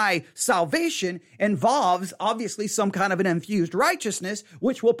my salvation involves obviously some kind of an infused righteousness,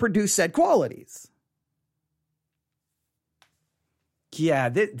 which will produce said qualities. Yeah,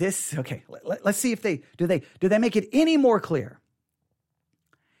 okay. Let's see if do they make it any more clear.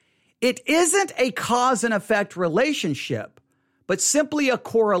 It isn't a cause and effect relationship, but simply a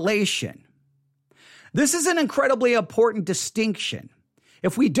correlation. This is an incredibly important distinction.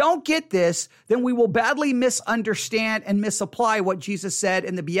 If we don't get this, then we will badly misunderstand and misapply what Jesus said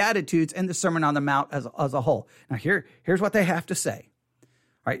in the Beatitudes and the Sermon on the Mount as a whole. Now, here's what they have to say.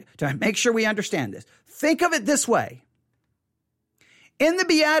 All right, to make sure we understand this. Think of it this way. In the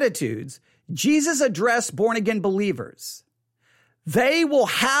Beatitudes, Jesus addressed born-again believers. They will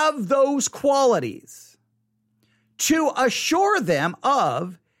have those qualities to assure them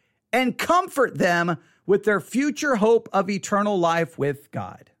of and comfort them with their future hope of eternal life with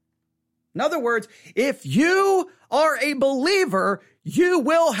God. In other words, if you are a believer, you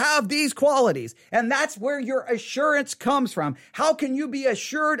will have these qualities. And that's where your assurance comes from. How can you be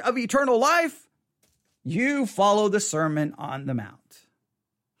assured of eternal life? You follow the Sermon on the Mount.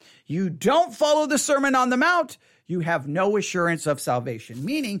 you don't follow the Sermon on the Mount, you have no assurance of salvation,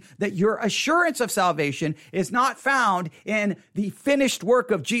 meaning that your assurance of salvation is not found in the finished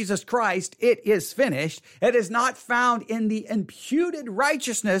work of Jesus Christ. It is finished. It is not found in the imputed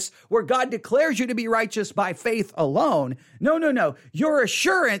righteousness where God declares you to be righteous by faith alone. No. Your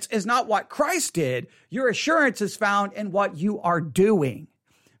assurance is not what Christ did. Your assurance is found in what you are doing,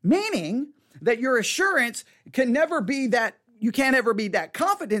 meaning that your assurance can never be that, you can't ever be that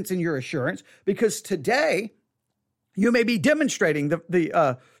confidence in your assurance, because today, you may be demonstrating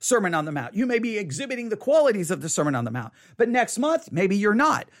the Sermon on the Mount. You may be exhibiting the qualities of the Sermon on the Mount. But next month, maybe you're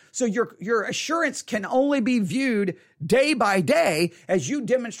not. So your assurance can only be viewed day by day as you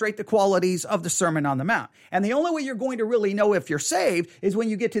demonstrate the qualities of the Sermon on the Mount. And the only way you're going to really know if you're saved is when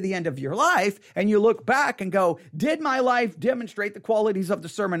you get to the end of your life and you look back and go, did my life demonstrate the qualities of the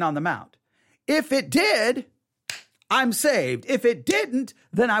Sermon on the Mount? If it did, I'm saved. If it didn't,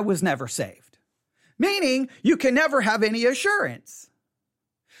 then I was never saved. Meaning you can never have any assurance.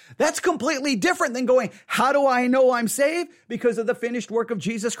 That's completely different than going, how do I know I'm saved? Because of the finished work of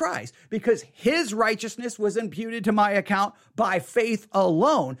Jesus Christ. Because his righteousness was imputed to my account by faith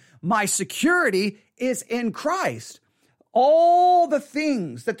alone. My security is in Christ. All the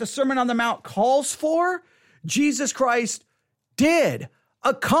things that the Sermon on the Mount calls for, Jesus Christ did,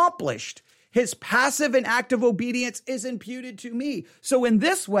 accomplished. His passive and active obedience is imputed to me. So in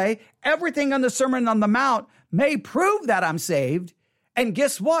this way, everything on the Sermon on the Mount may prove that I'm saved. And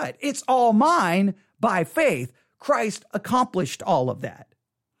guess what? It's all mine by faith. Christ accomplished all of that.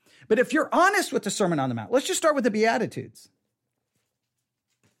 But if you're honest with the Sermon on the Mount, let's just start with the Beatitudes.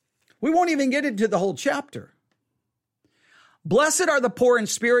 We won't even get into the whole chapter. Blessed are the poor in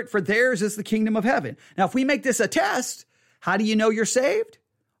spirit, for theirs is the kingdom of heaven. Now, if we make this a test, how do you know you're saved?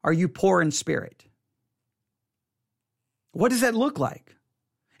 Are you poor in spirit? What does that look like?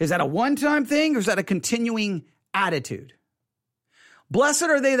 Is that a one-time thing or is that a continuing attitude? Blessed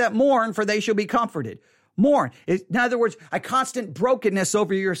are they that mourn, for they shall be comforted. Mourn. In other words, a constant brokenness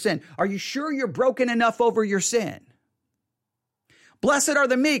over your sin. Are you sure you're broken enough over your sin? Blessed are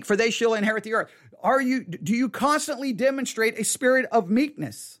the meek, for they shall inherit the earth. Do you constantly demonstrate a spirit of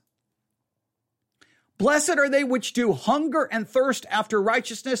meekness? Blessed are they which do hunger and thirst after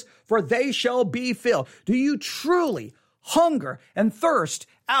righteousness, for they shall be filled. Do you truly hunger and thirst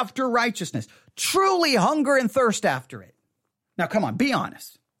after righteousness? Truly hunger and thirst after it? Now, come on, be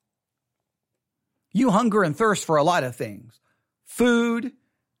honest. You hunger and thirst for a lot of things. Food,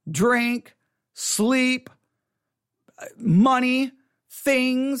 drink, sleep, money,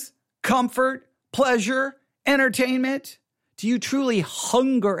 things, comfort, pleasure, entertainment. Do you truly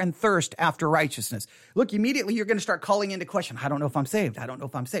hunger and thirst after righteousness? Look, immediately you're going to start calling into question. I don't know if I'm saved. I don't know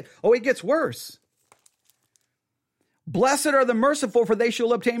if I'm saved. Oh, it gets worse. Blessed are the merciful, for they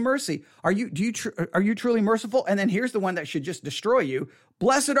shall obtain mercy. Are you truly merciful? And then here's the one that should just destroy you.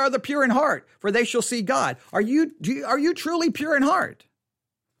 Blessed are the pure in heart, for they shall see God. Are you truly pure in heart?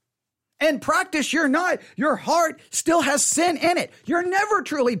 In practice, you're not. Your heart still has sin in it. You're never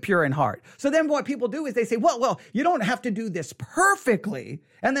truly pure in heart. So then what people do is they say, well, you don't have to do this perfectly.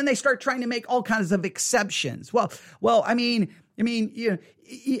 And then they start trying to make all kinds of exceptions. Well, I mean, you know,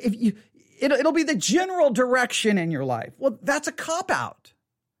 it'll be the general direction in your life. Well, that's a cop-out.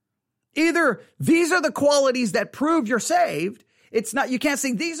 Either these are the qualities that prove you're saved. It's not, you can't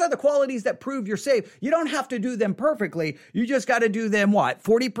say these are the qualities that prove you're saved. You don't have to do them perfectly. You just got to do them what?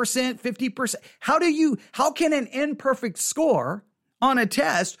 40%, 50%. How can an imperfect score on a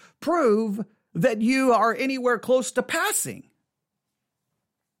test prove that you are anywhere close to passing?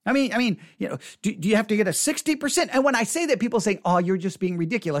 I mean, you know, do you have to get a 60%? And when I say that, people say, oh, you're just being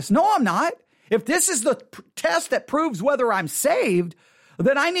ridiculous. No, I'm not. If this is the test that proves whether I'm saved,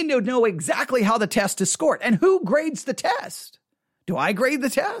 then I need to know exactly how the test is scored. And who grades the test? Do I grade the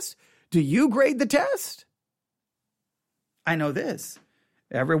test? Do you grade the test? I know this.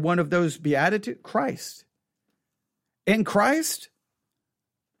 Every one of those beatitudes, Christ. In Christ,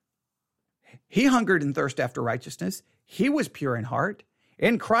 he hungered and thirsted after righteousness. He was pure in heart.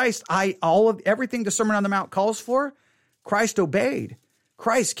 In Christ, everything the Sermon on the Mount calls for, Christ obeyed.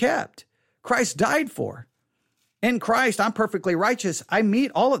 Christ kept. Christ died for. In Christ, I'm perfectly righteous. I meet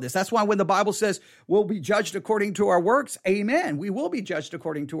all of this. That's why when the Bible says we'll be judged according to our works, amen. We will be judged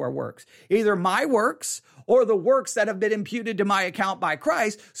according to our works. Either my works or the works that have been imputed to my account by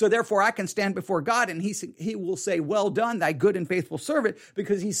Christ. So therefore I can stand before God and he will say, well done, thy good and faithful servant,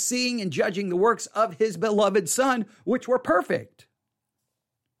 because he's seeing and judging the works of his beloved Son, which were perfect.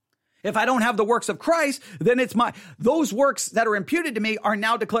 If I don't have the works of Christ, then those works that are imputed to me are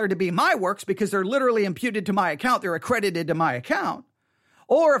now declared to be my works because they're literally imputed to my account. They're accredited to my account.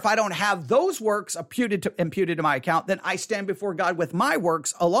 Or if I don't have those works imputed to my account, then I stand before God with my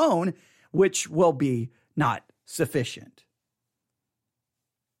works alone, which will be not sufficient.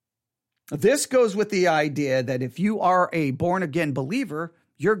 This goes with the idea that if you are a born-again believer,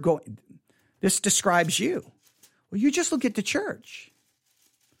 this describes you. Well, you just look at the church.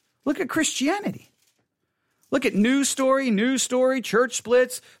 Look at Christianity. Look at news story, church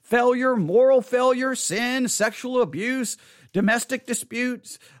splits, failure, moral failure, sin, sexual abuse, domestic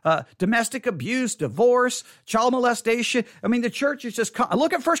disputes, domestic abuse, divorce, child molestation. I mean, the church is just,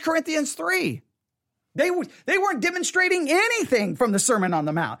 look at 1 Corinthians 3. They weren't demonstrating anything from the Sermon on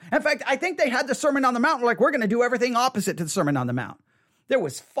the Mount. In fact, I think they had the Sermon on the Mount, like, we're going to do everything opposite to the Sermon on the Mount. There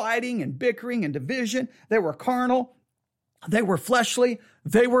was fighting and bickering and division. They were carnal. They were fleshly.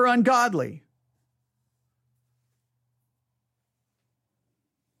 They were ungodly.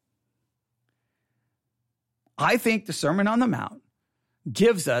 I think the Sermon on the Mount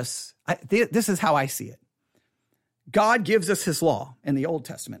gives us, this is how I see it. God gives us his law in the Old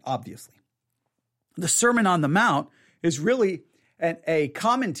Testament, obviously. The Sermon on the Mount is really a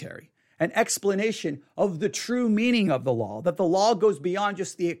commentary, an explanation of the true meaning of the law, that the law goes beyond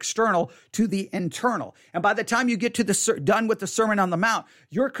just the external to the internal. And by the time you get to done with the Sermon on the Mount,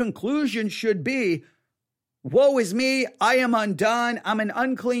 your conclusion should be, woe is me, I am undone, I'm an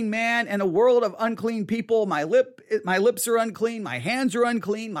unclean man in a world of unclean people. My lips are unclean, my hands are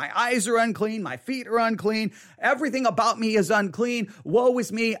unclean, my eyes are unclean, my feet are unclean. Everything about me is unclean. Woe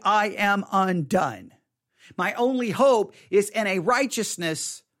is me, I am undone. My only hope is in a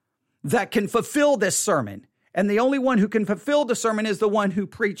righteousness that can fulfill this sermon. And the only one who can fulfill the sermon is the one who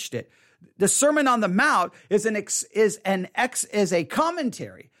preached it. The Sermon on the Mount is a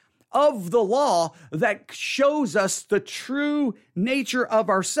commentary of the law that shows us the true nature of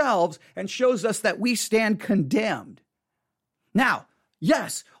ourselves and shows us that we stand condemned. Now,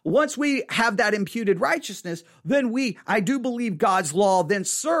 yes, once we have that imputed righteousness, then I do believe God's law then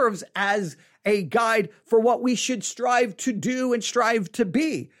serves as a guide for what we should strive to do and strive to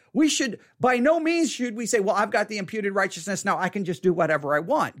be. We should, by no means should we say, well, I've got the imputed righteousness, now I can just do whatever I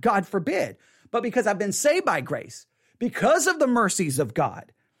want. God forbid. But because I've been saved by grace, because of the mercies of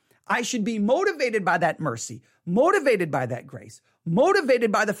God, I should be motivated by that mercy, motivated by that grace,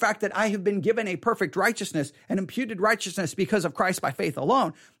 motivated by the fact that I have been given a perfect righteousness, an imputed righteousness because of Christ by faith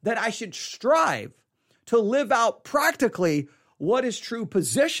alone, that I should strive to live out practically what is true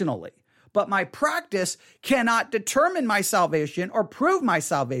positionally. But my practice cannot determine my salvation or prove my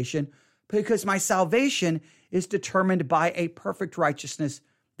salvation, because my salvation is determined by a perfect righteousness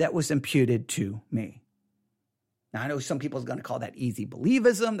that was imputed to me. Now, I know some people are going to call that easy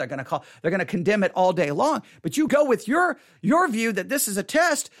believism. They're going to condemn it all day long. But you go with your view that this is a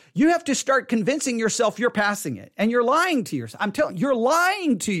test. You have to start convincing yourself you're passing it. And you're lying to yourself. I'm telling you, you're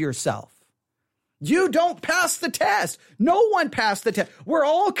lying to yourself. You don't pass the test. No one passed the test. We're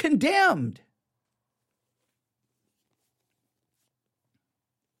all condemned.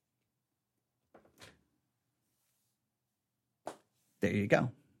 There you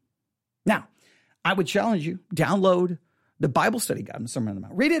go. Now, I would challenge you, download the Bible study guide on the Sermon on the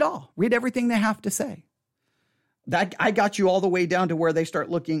Mount. Read it all. Read everything they have to say. I got you all the way down to where they start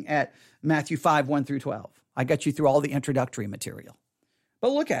looking at Matthew 5, 1 through 12. I got you through all the introductory material.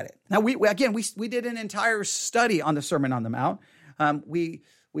 But look at it. Now, we did an entire study on the Sermon on the Mount. We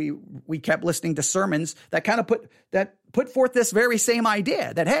kept listening to sermons that kind of put forth this very same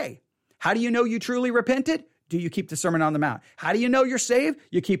idea that, hey, how do you know you truly repented? Do you keep the Sermon on the Mount? How do you know you're saved?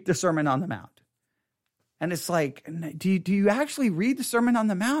 You keep the Sermon on the Mount. And it's like, do you actually read the Sermon on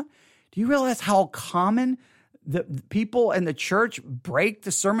the Mount? Do you realize how common the people in the church break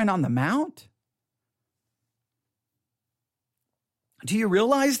the Sermon on the Mount? Do you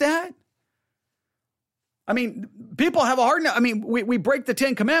realize that? I mean, people have a hard time. I mean, we break the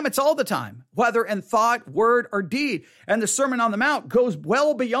 10 Commandments all the time, whether in thought, word, or deed. And the Sermon on the Mount goes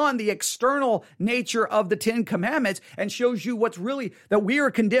well beyond the external nature of the 10 Commandments and shows you what's really, that we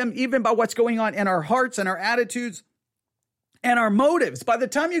are condemned even by what's going on in our hearts and our attitudes and our motives. By the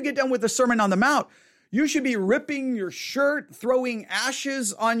time you get done with the Sermon on the Mount, you should be ripping your shirt, throwing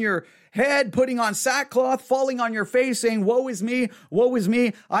ashes on your head, putting on sackcloth, falling on your face, saying, woe is me,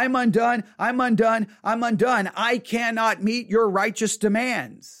 I'm undone, I'm undone, I'm undone. I cannot meet your righteous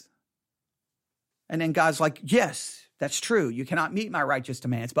demands. And then God's like, yes, that's true. You cannot meet my righteous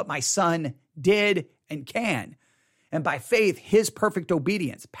demands, but my son did and can. And by faith, his perfect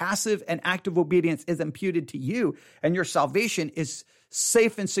obedience, passive and active obedience, is imputed to you, and your salvation is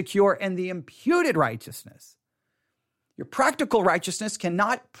safe and secure in the imputed righteousness. Your practical righteousness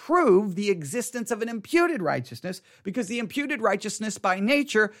cannot prove the existence of an imputed righteousness because the imputed righteousness by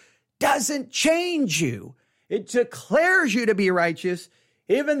nature doesn't change you. It declares you to be righteous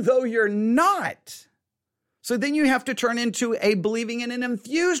even though you're not. So then you have to turn into a believing in an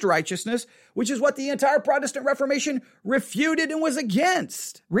infused righteousness, which is what the entire Protestant Reformation refuted and was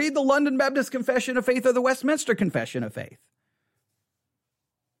against. Read the London Baptist Confession of Faith or the Westminster Confession of Faith.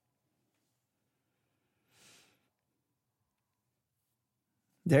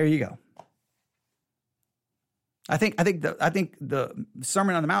 There you go. I think the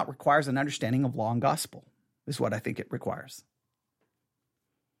Sermon on the Mount requires an understanding of law and gospel, is what I think it requires.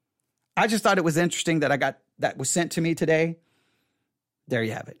 I just thought it was interesting that was sent to me today. There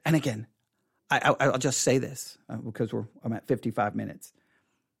you have it. And again, I'll just say this because I'm at 55 minutes.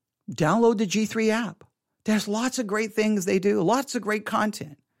 Download the G3 app. There's lots of great things they do, lots of great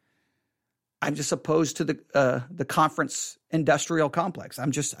content. I'm just opposed to the conference industrial complex.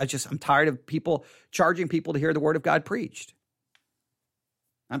 I'm tired of people charging people to hear the word of God preached.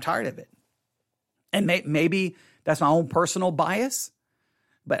 I'm tired of it. And maybe that's my own personal bias,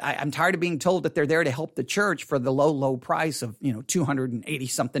 but I'm tired of being told that they're there to help the church for the low price of, $280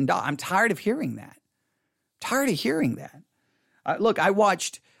 something. I'm tired of hearing that. Look, I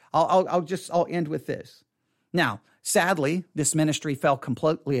watched, I'll end with this. Now, sadly, this ministry fell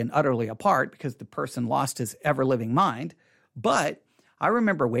completely and utterly apart because the person lost his ever-living mind. But I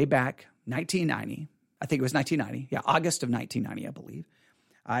remember way back 1990, I think it was 1990. Yeah, August of 1990, I believe.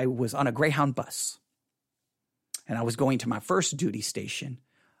 I was on a Greyhound bus, and I was going to my first duty station,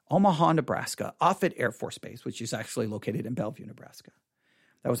 Omaha, Nebraska, Offutt Air Force Base, which is actually located in Bellevue, Nebraska.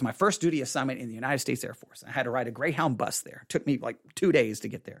 That was my first duty assignment in the United States Air Force. I had to ride a Greyhound bus there. It took me like 2 days to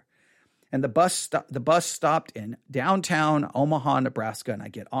get there. And the bus stopped in downtown Omaha, Nebraska, and I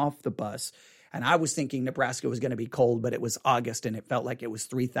get off the bus, and I was thinking Nebraska was going to be cold, but it was August, and it felt like it was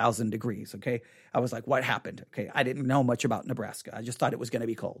 3,000 degrees, okay? I was like, what happened? Okay, I didn't know much about Nebraska. I just thought it was going to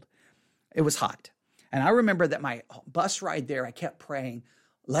be cold. It was hot. And I remember that my bus ride there, I kept praying,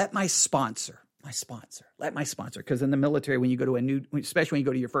 let my sponsor, because in the military, when you go to especially when you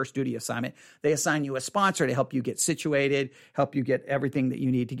go to your first duty assignment, they assign you a sponsor to help you get situated, help you get everything that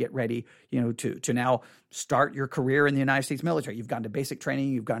you need to get ready, to now start your career in the United States military. You've gone to basic training,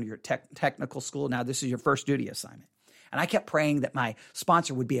 you've gone to your technical school. Now this is your first duty assignment. And I kept praying that my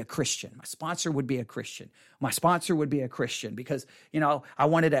sponsor would be a Christian. Because, I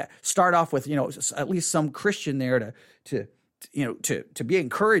wanted to start off with, at least some Christian there to be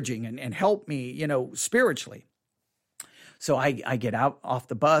encouraging and help me, spiritually. So I get out off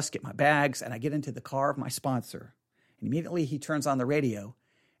the bus, get my bags, and I get into the car of my sponsor. And immediately he turns on the radio,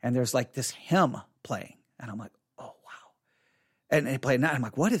 and there's like this hymn playing. And I'm like, oh, wow. And they play, and I'm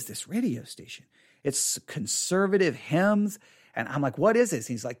like, what is this radio station? It's conservative hymns. And I'm like, what is this?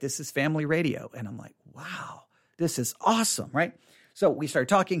 And he's like, this is family radio. And I'm like, wow, this is awesome, right? So we started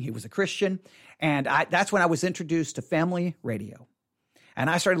talking. He was a Christian. And that's when I was introduced to family radio. And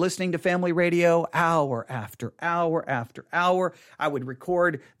I started listening to family radio hour after hour after hour. I would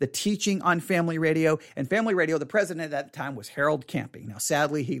record the teaching on family radio. And family radio, the president at that time was Harold Camping. Now,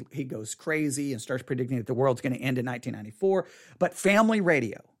 sadly, he goes crazy and starts predicting that the world's going to end in 1994. But family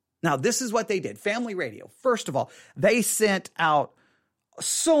radio. Now, this is what they did. Family radio. First of all, they sent out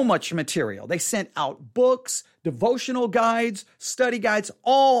so much material. They sent out books, devotional guides, study guides,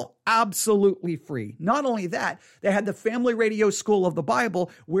 all absolutely free. Not only that, they had the Family Radio School of the Bible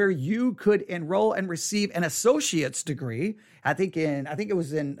where you could enroll and receive an associate's degree. I think it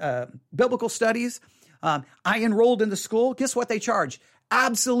was in biblical studies. I enrolled in the school. Guess what they charged?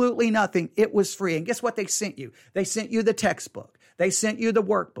 Absolutely nothing. It was free. And guess what they sent you? They sent you the textbook. They sent you the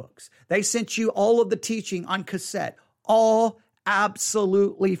workbooks. They sent you all of the teaching on cassette, all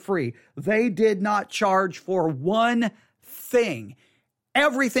absolutely free. They did not charge for one thing.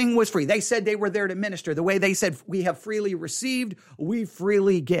 Everything was free. They said they were there to minister. The way they said, we have freely received, we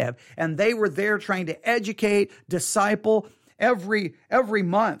freely give. And they were there trying to educate, disciple every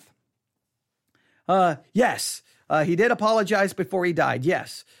month. Yes, he did apologize before he died.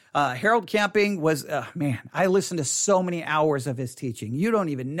 Yes. Harold Camping was, I listened to so many hours of his teaching. You don't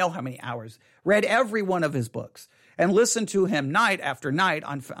even know how many hours. Read every one of his books and listened to him night after night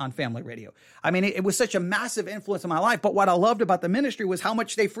on family radio. I mean, it was such a massive influence on my life. But what I loved about the ministry was how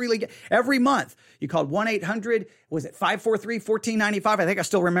much they freely get every month. You called 1-800, was it 543-1495? I think I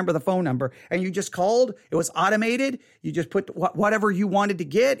still remember the phone number. And you just called. It was automated. You just put whatever you wanted to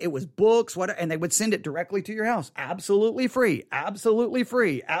get. It was books, and they would send it directly to your house. Absolutely free. Absolutely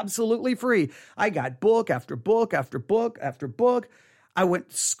free. Absolutely free. I got book after book after book after book. I went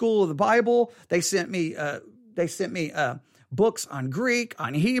to school of the Bible. They sent me They sent me books on Greek,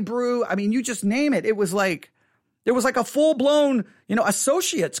 on Hebrew. I mean, you just name it. It was like, there was like a full-blown,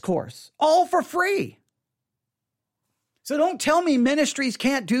 associate's course, all for free. So don't tell me ministries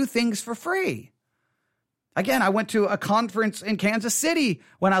can't do things for free. Again, I went to a conference in Kansas City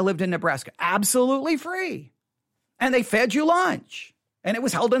when I lived in Nebraska, absolutely free. And they fed you lunch, and it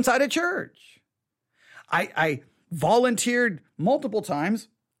was held inside a church. I volunteered multiple times,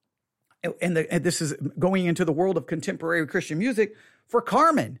 and this is going into the world of contemporary Christian music, for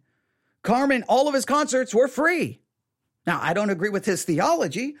Carmen. Carmen, all of his concerts were free. Now, I don't agree with his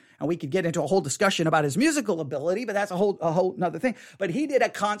theology, and we could get into a whole discussion about his musical ability, but that's a whole nother thing. But he did a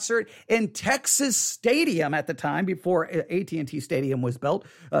concert in Texas Stadium at the time, before AT&T Stadium was built,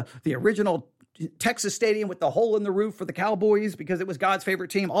 the original Texas Stadium with the hole in the roof for the Cowboys because it was God's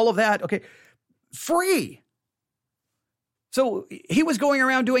favorite team, all of that, okay, free. So he was going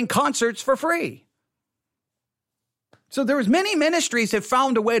around doing concerts for free. So there was many ministries that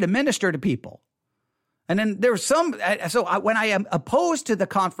found a way to minister to people. And then there was some, when I am opposed to the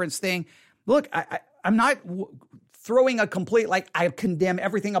conference thing, look, I'm not throwing a complete, I condemn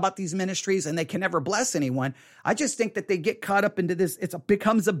everything about these ministries and they can never bless anyone. I just think that they get caught up into this. It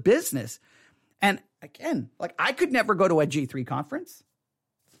becomes a business. And again, I could never go to a G3 conference.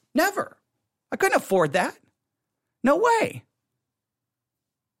 Never. I couldn't afford that. No way.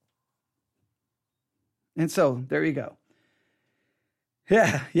 And so there you go.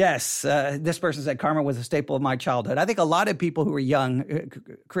 Yeah, yes. This person said Carmen was a staple of my childhood. I think a lot of people who were young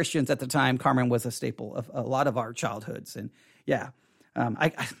Christians at the time, Carmen was a staple of a lot of our childhoods. And yeah,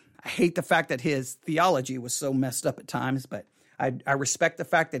 I hate the fact that his theology was so messed up at times, but I respect the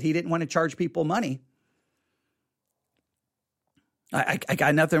fact that he didn't want to charge people money. I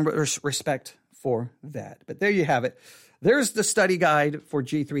got nothing but respect for that. But there you have it. There's the study guide for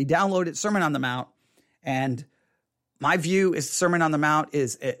G3. Download it, Sermon on the Mount. And my view is Sermon on the Mount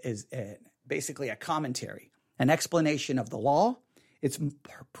is basically a commentary, an explanation of the law. Its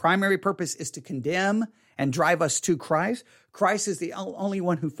primary purpose is to condemn and drive us to Christ. Christ is the only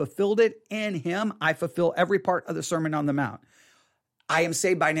one who fulfilled it. In him, I fulfill every part of the Sermon on the Mount. I am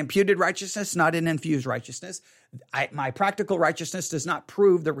saved by an imputed righteousness, not an infused righteousness. My practical righteousness does not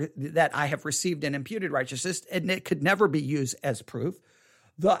prove that I have received an imputed righteousness, and it could never be used as proof.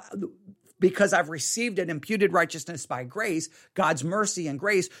 Because I've received an imputed righteousness by grace, God's mercy and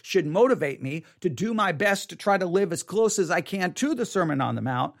grace should motivate me to do my best to try to live as close as I can to the Sermon on the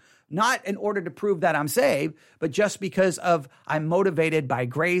Mount, not in order to prove that I'm saved, but just because I'm motivated by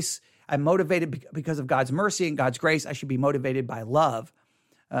grace. I'm motivated because of God's mercy and God's grace. I should be motivated by love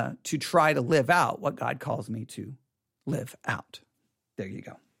to try to live out what God calls me to live out. There you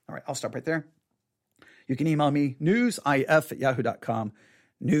go. All right, I'll stop right there. You can email me, newsif@yahoo.com,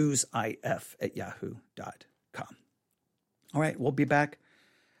 newsif@yahoo.com. All right, we'll be back.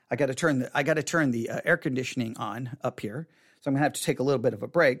 I got to turn the air conditioning on up here. So I'm going to have to take a little bit of a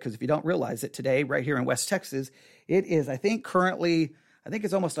break because if you don't realize it, today right here in West Texas, it is, I think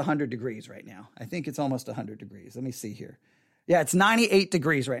it's almost 100 degrees right now. I think it's almost 100 degrees. Let me see here. Yeah, it's 98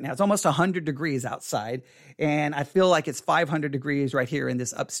 degrees right now. It's almost 100 degrees outside. And I feel like it's 500 degrees right here in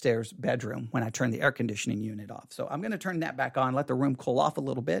this upstairs bedroom when I turn the air conditioning unit off. So I'm going to turn that back on, let the room cool off a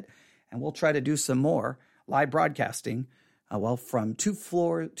little bit, and we'll try to do some more live broadcasting, from two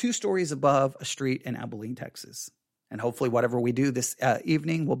stories above a street in Abilene, Texas. And hopefully whatever we do this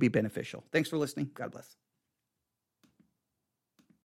evening will be beneficial. Thanks for listening. God bless.